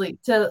 honestly,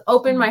 to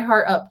open my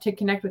heart up to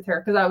connect with her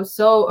because I was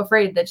so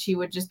afraid that she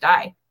would just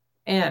die.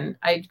 And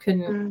I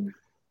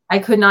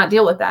could not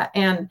deal with that.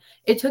 And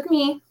it took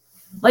me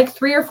like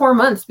 3 or 4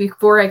 months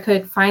before I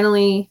could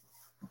finally,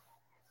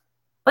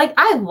 like,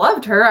 I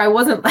loved her. I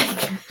wasn't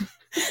like,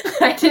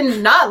 I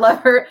did not love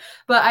her,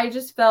 but I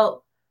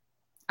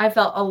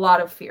felt a lot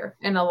of fear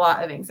and a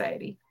lot of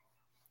anxiety.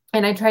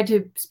 And I tried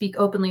to speak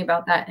openly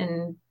about that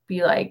and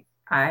be like,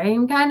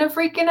 I'm kind of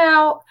freaking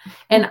out.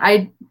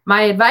 And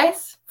my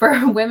advice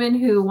for women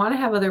who want to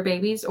have other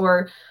babies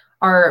or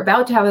are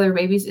about to have other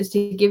babies is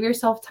to give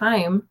yourself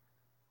time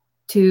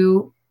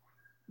to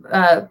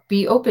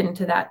be open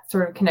to that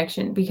sort of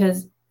connection,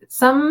 because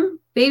some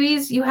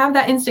babies you have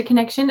that instant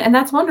connection and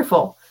that's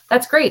wonderful.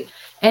 That's great.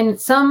 And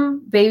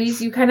some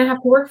babies you kind of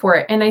have to work for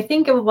it. And I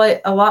think of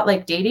it a lot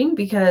like dating,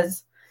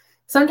 because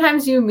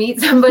sometimes you meet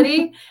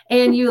somebody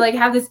and you like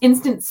have this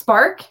instant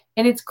spark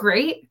and it's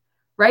great,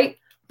 right?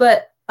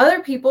 But other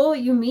people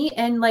you meet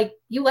and like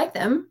you like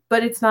them,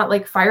 but it's not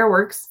like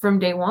fireworks from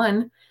day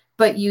one,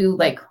 but you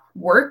like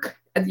work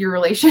at your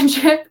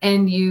relationship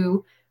and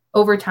you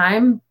over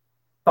time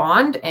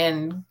bond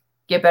and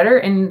get better,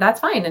 and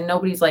that's fine. And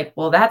nobody's like,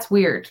 well, that's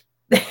weird.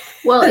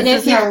 Well, and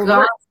if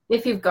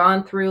you've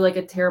gone through like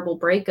a terrible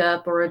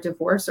breakup or a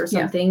divorce or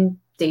something,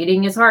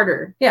 dating is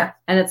harder. Yeah.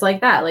 And it's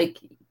like that. Like,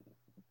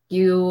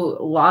 you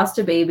lost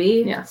a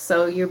baby. Yeah.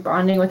 So you're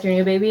bonding with your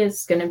new baby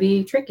is going to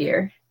be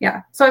trickier.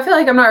 Yeah. So I feel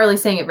like I'm not really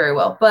saying it very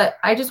well, but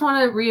I just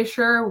want to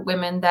reassure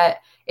women that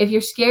if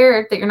you're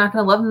scared that you're not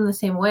going to love them the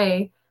same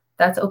way,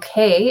 that's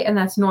okay. And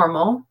that's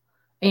normal.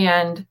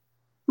 And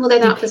well, they're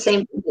not the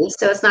same baby,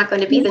 so it's not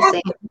going to be the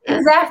same. Yeah.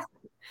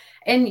 Exactly.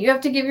 And you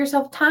have to give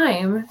yourself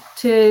time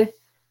to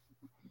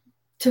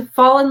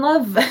fall in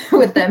love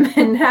with them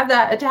and have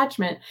that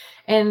attachment.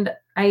 And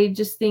I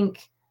just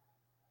think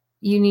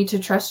you need to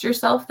trust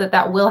yourself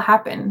that will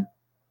happen.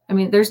 I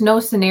mean, there's no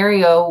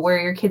scenario where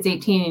your kid's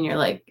 18 and you're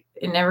like,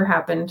 it never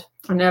happened.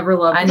 I never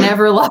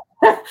loved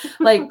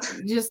like,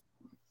 just,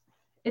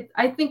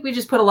 I think we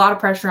just put a lot of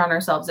pressure on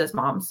ourselves as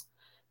moms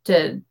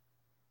to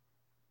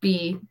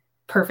be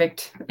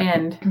perfect.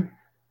 And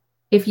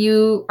if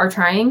you are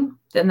trying,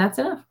 then that's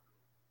enough.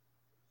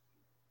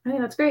 I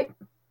think that's great.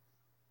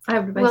 I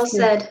have advice. Well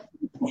said.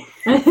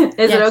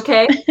 Is it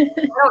okay? I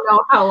don't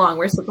know how long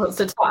we're supposed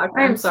to talk.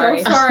 I'm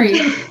sorry. So sorry.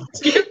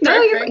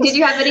 Did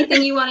you have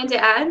anything you wanted to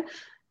add?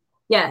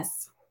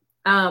 Yes.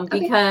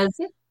 Because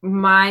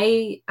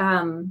my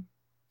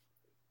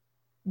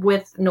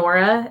with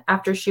Nora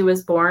after she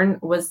was born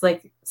was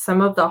like some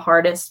of the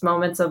hardest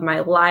moments of my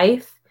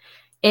life,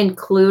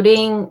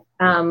 including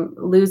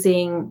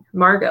losing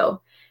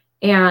Margot.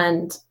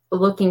 And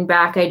looking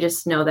back, I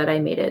just know that I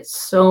made it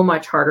so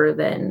much harder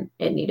than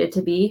it needed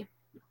to be.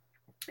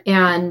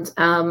 And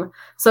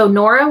so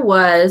Nora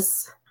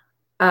was,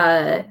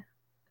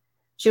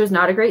 she was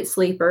not a great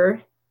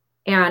sleeper.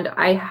 And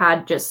I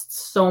had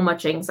just so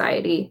much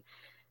anxiety.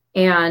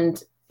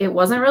 And it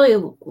wasn't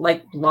really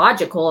like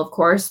logical, of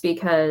course,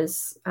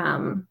 because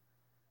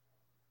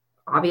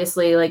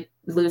obviously like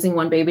losing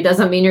one baby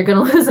doesn't mean you're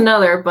going to lose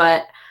another.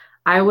 But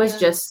I was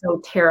just so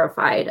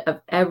terrified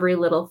of every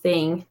little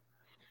thing.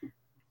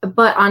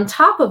 But on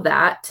top of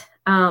that,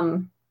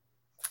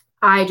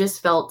 I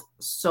just felt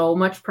so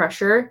much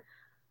pressure,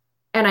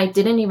 and I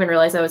didn't even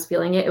realize I was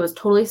feeling it. It was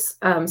totally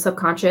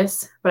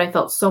subconscious, but I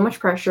felt so much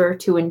pressure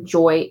to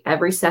enjoy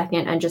every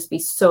second and just be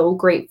so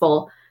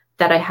grateful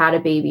that I had a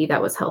baby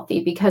that was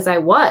healthy, because I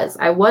was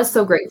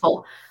so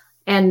grateful.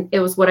 And it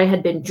was what I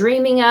had been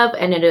dreaming of,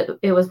 and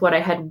it was what I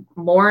had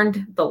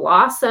mourned the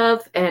loss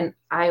of. And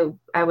I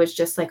was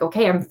just like,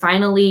 okay, I'm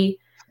finally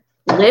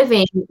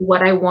living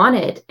what I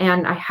wanted,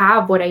 and I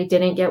have what I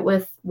didn't get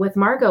with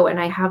Margot, and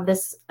I have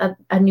this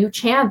a new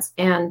chance.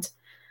 And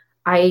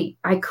I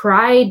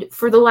cried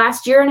for the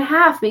last year and a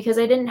half because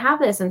I didn't have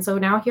this, and so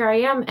now here I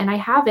am and I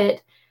have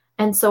it,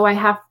 and so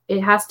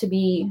it has to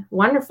be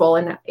wonderful,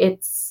 and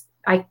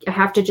I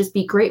have to just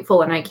be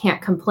grateful, and I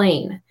can't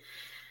complain.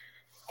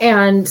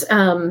 And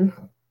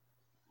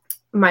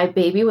my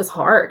baby was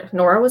hard.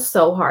 Nora was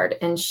so hard,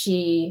 and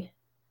she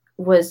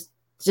was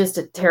just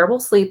a terrible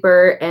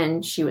sleeper,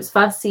 and she was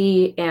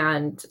fussy,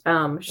 and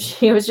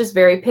she was just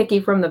very picky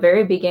from the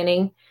very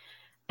beginning.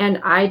 And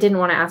I didn't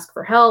want to ask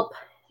for help,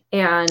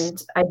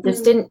 and I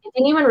just it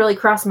didn't even really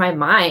cross my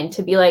mind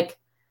to be like,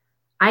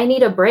 I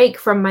need a break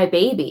from my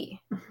baby,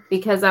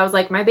 because I was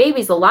like, my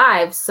baby's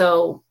alive,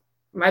 so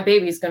my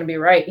baby's going to be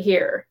right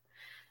here.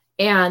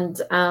 And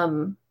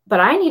but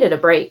I needed a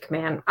break,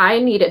 man. I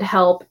needed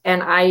help,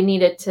 and I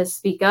needed to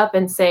speak up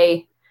and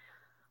say,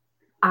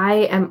 I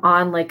am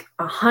on like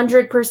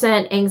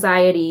 100%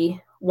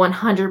 anxiety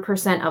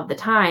 100% of the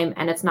time,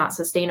 and it's not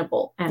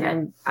sustainable.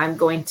 And I'm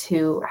going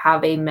to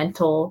have a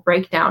mental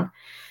breakdown.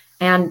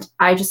 And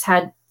I just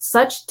had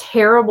such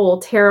terrible,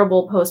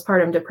 terrible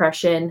postpartum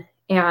depression,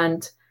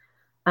 and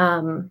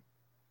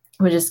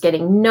was just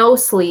getting no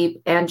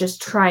sleep and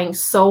just trying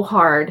so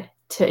hard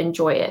to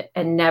enjoy it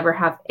and never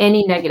have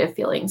any negative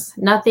feelings.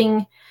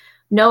 Nothing,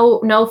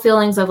 no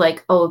feelings of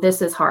like, oh,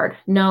 this is hard.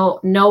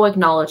 No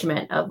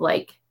acknowledgement of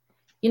like,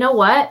 you know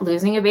what?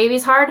 Losing a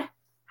baby's hard.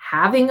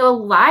 Having a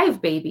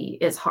live baby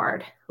is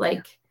hard.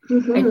 Like I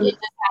just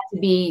had to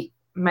be,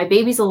 my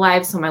baby's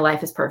alive, so my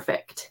life is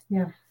perfect.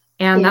 Yeah.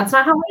 And that's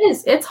not how it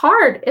is. It's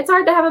hard. It's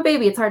hard to have a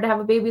baby. It's hard to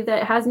have a baby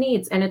that has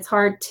needs, and it's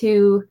hard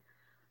to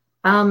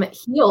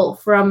heal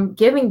from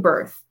giving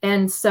birth.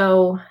 And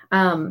so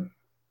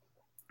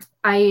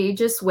I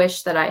just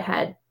wish that I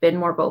had been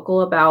more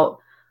vocal about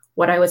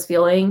what I was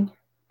feeling.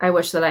 I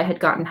wish that I had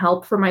gotten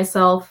help for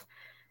myself.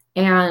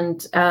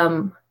 And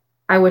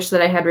I wish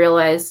that I had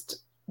realized,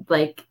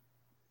 like,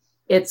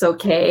 it's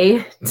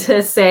okay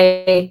to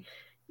say,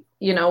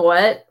 you know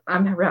what,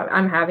 I'm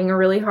having a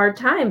really hard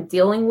time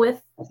dealing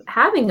with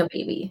having a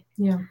baby.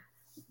 Yeah.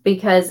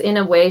 Because in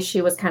a way,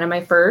 she was kind of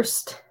my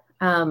first,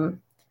 because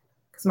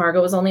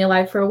Margot was only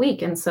alive for a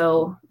week. And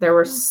so there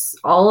were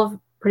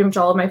pretty much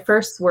all of my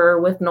firsts were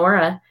with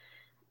Nora.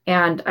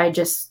 And I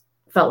just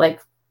felt like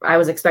I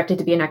was expected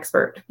to be an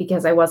expert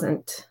because I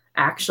wasn't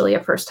actually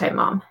a first-time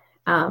mom.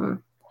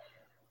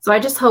 So I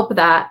just hope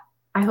that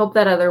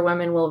other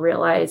women will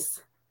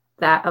realize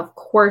that, of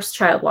course,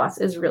 child loss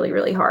is really,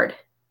 really hard.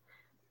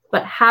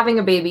 But having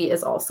a baby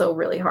is also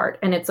really hard.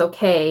 And it's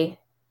okay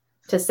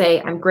to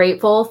say, I'm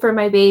grateful for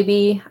my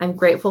baby. I'm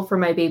grateful for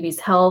my baby's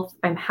health.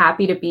 I'm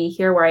happy to be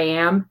here where I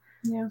am.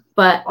 Yeah.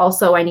 But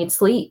also I need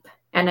sleep,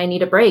 and I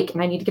need a break,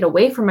 and I need to get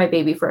away from my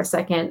baby for a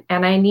second,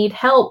 and I need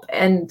help.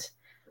 And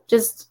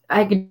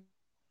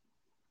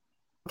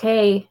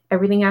okay,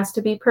 everything has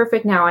to be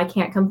perfect now. I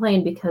can't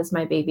complain because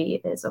my baby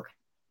is okay.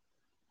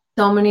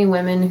 So many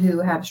women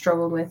who have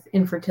struggled with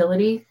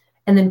infertility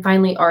and then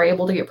finally are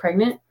able to get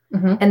pregnant,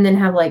 and then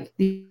have like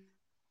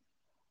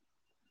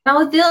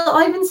I'll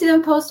even see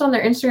them post on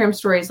their Instagram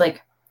stories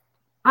like,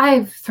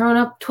 I've thrown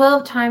up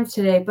 12 times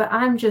today, but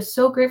I'm just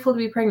so grateful to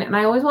be pregnant. And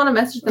I always want to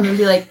message them and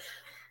be like,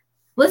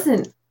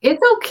 listen,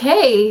 it's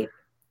okay.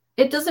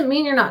 It doesn't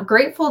mean you're not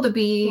grateful to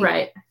be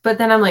right. But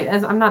then I'm like,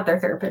 I'm not their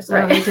therapist. So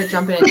I don't need to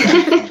jump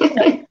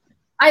in.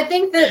 I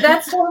think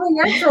that's totally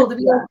natural to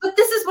be like, but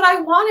this is what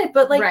I wanted.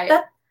 But like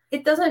that,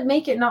 it doesn't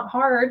make it not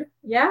hard.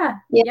 Yeah.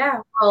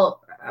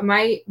 Well,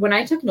 when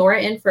I took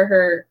Nora in for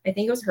her, I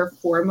think it was her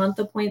 4-month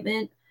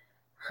appointment,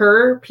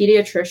 her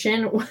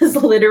pediatrician was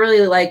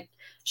literally like,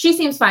 she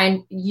seems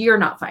fine. You're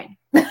not fine.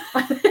 I'm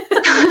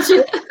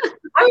going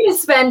to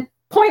spend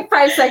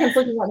 0.5 seconds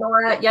looking at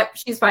Nora. Yep,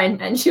 she's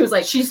fine. And she was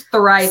like, she's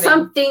thriving.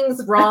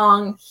 Something's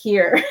wrong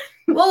here.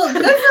 Well,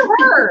 good for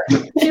her.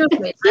 She was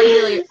amazing.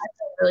 I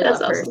really That's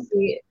love awesome.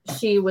 her.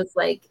 She was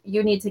like,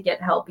 you need to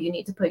get help. You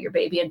need to put your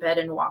baby in bed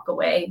and walk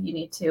away. You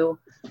need to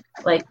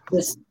like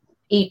just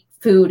eat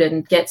food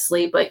and get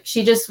sleep. Like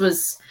she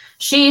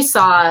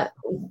saw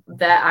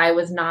that I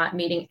was not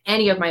meeting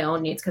any of my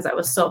own needs because I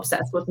was so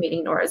obsessed with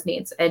meeting Nora's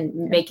needs and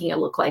making it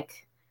look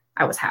like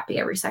I was happy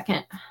every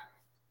second.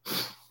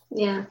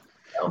 Yeah.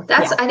 So,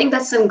 I think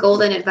that's some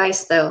golden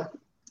advice though.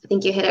 I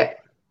think you hit it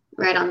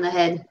right on the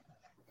head.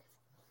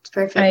 It's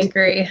perfect. I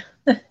agree.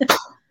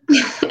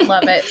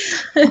 Love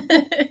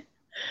it.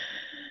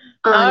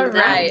 All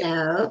right.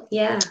 Note,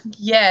 yeah.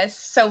 Yes.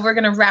 So we're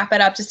going to wrap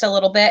it up just a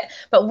little bit,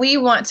 but we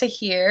want to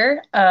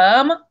hear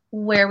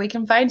where we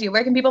can find you.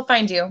 Where can people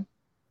find you?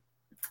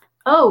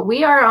 Oh,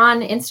 we are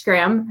on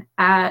Instagram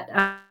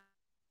at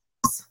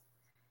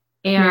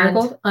And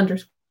Marigold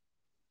 _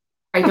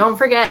 don't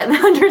forget the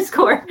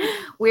underscore.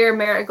 We're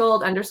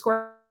Marigold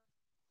 _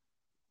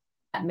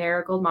 at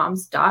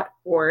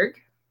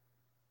marigoldmoms.org.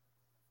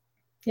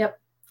 Yep.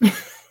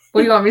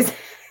 What do you want me to say?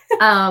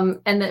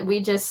 And that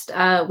we just,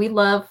 we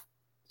love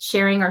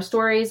sharing our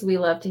stories. We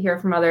love to hear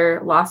from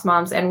other lost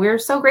moms. And we're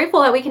so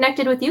grateful that we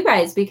connected with you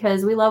guys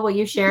because we love what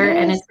you share. Yes.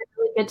 And it's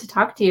really good to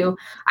talk to you.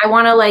 I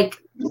want to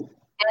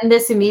end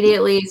this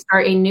immediately,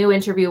 start a new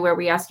interview where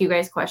we ask you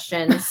guys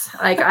questions.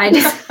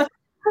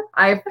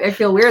 I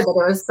feel weird that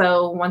it was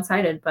so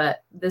one-sided,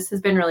 but this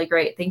has been really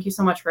great. Thank you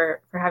so much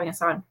for having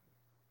us on.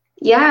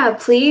 Yeah,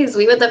 please.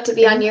 We would love to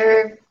be on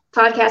your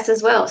podcast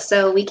as well.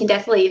 So we can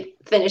definitely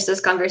finish this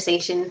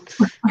conversation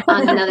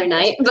on another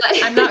night. But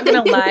I'm not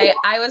going to lie.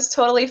 I was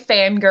totally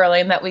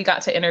fangirling that we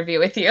got to interview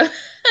with you.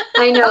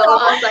 I know.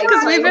 I was like,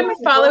 because we've been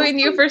following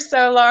you for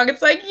so long.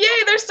 It's like,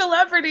 yay, they're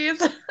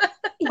celebrities.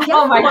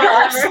 Oh my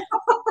gosh.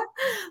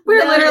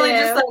 We're literally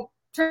just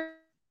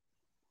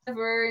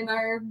we're in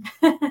our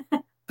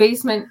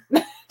basement.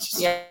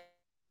 Yeah.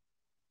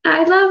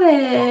 I love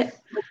it.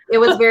 It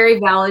was very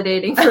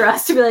validating for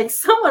us to be like,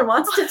 someone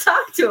wants to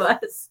talk to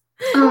us.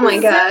 Oh my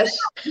gosh.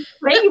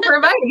 Thank you for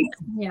inviting us.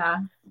 Yeah.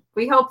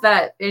 We hope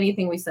that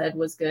anything we said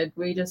was good.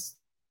 We just,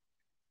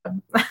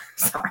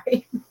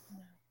 sorry.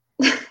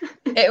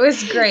 It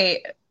was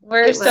great.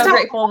 We're so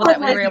grateful that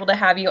we were able to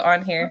have you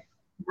on here.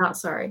 Not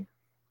sorry.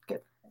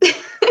 Good.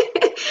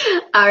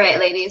 All right,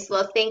 ladies.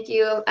 Well, thank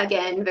you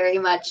again very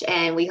much.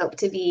 And we hope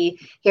to be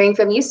hearing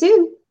from you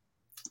soon.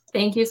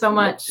 Thank you so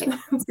much.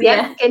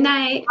 Yeah. Good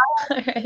night. All right.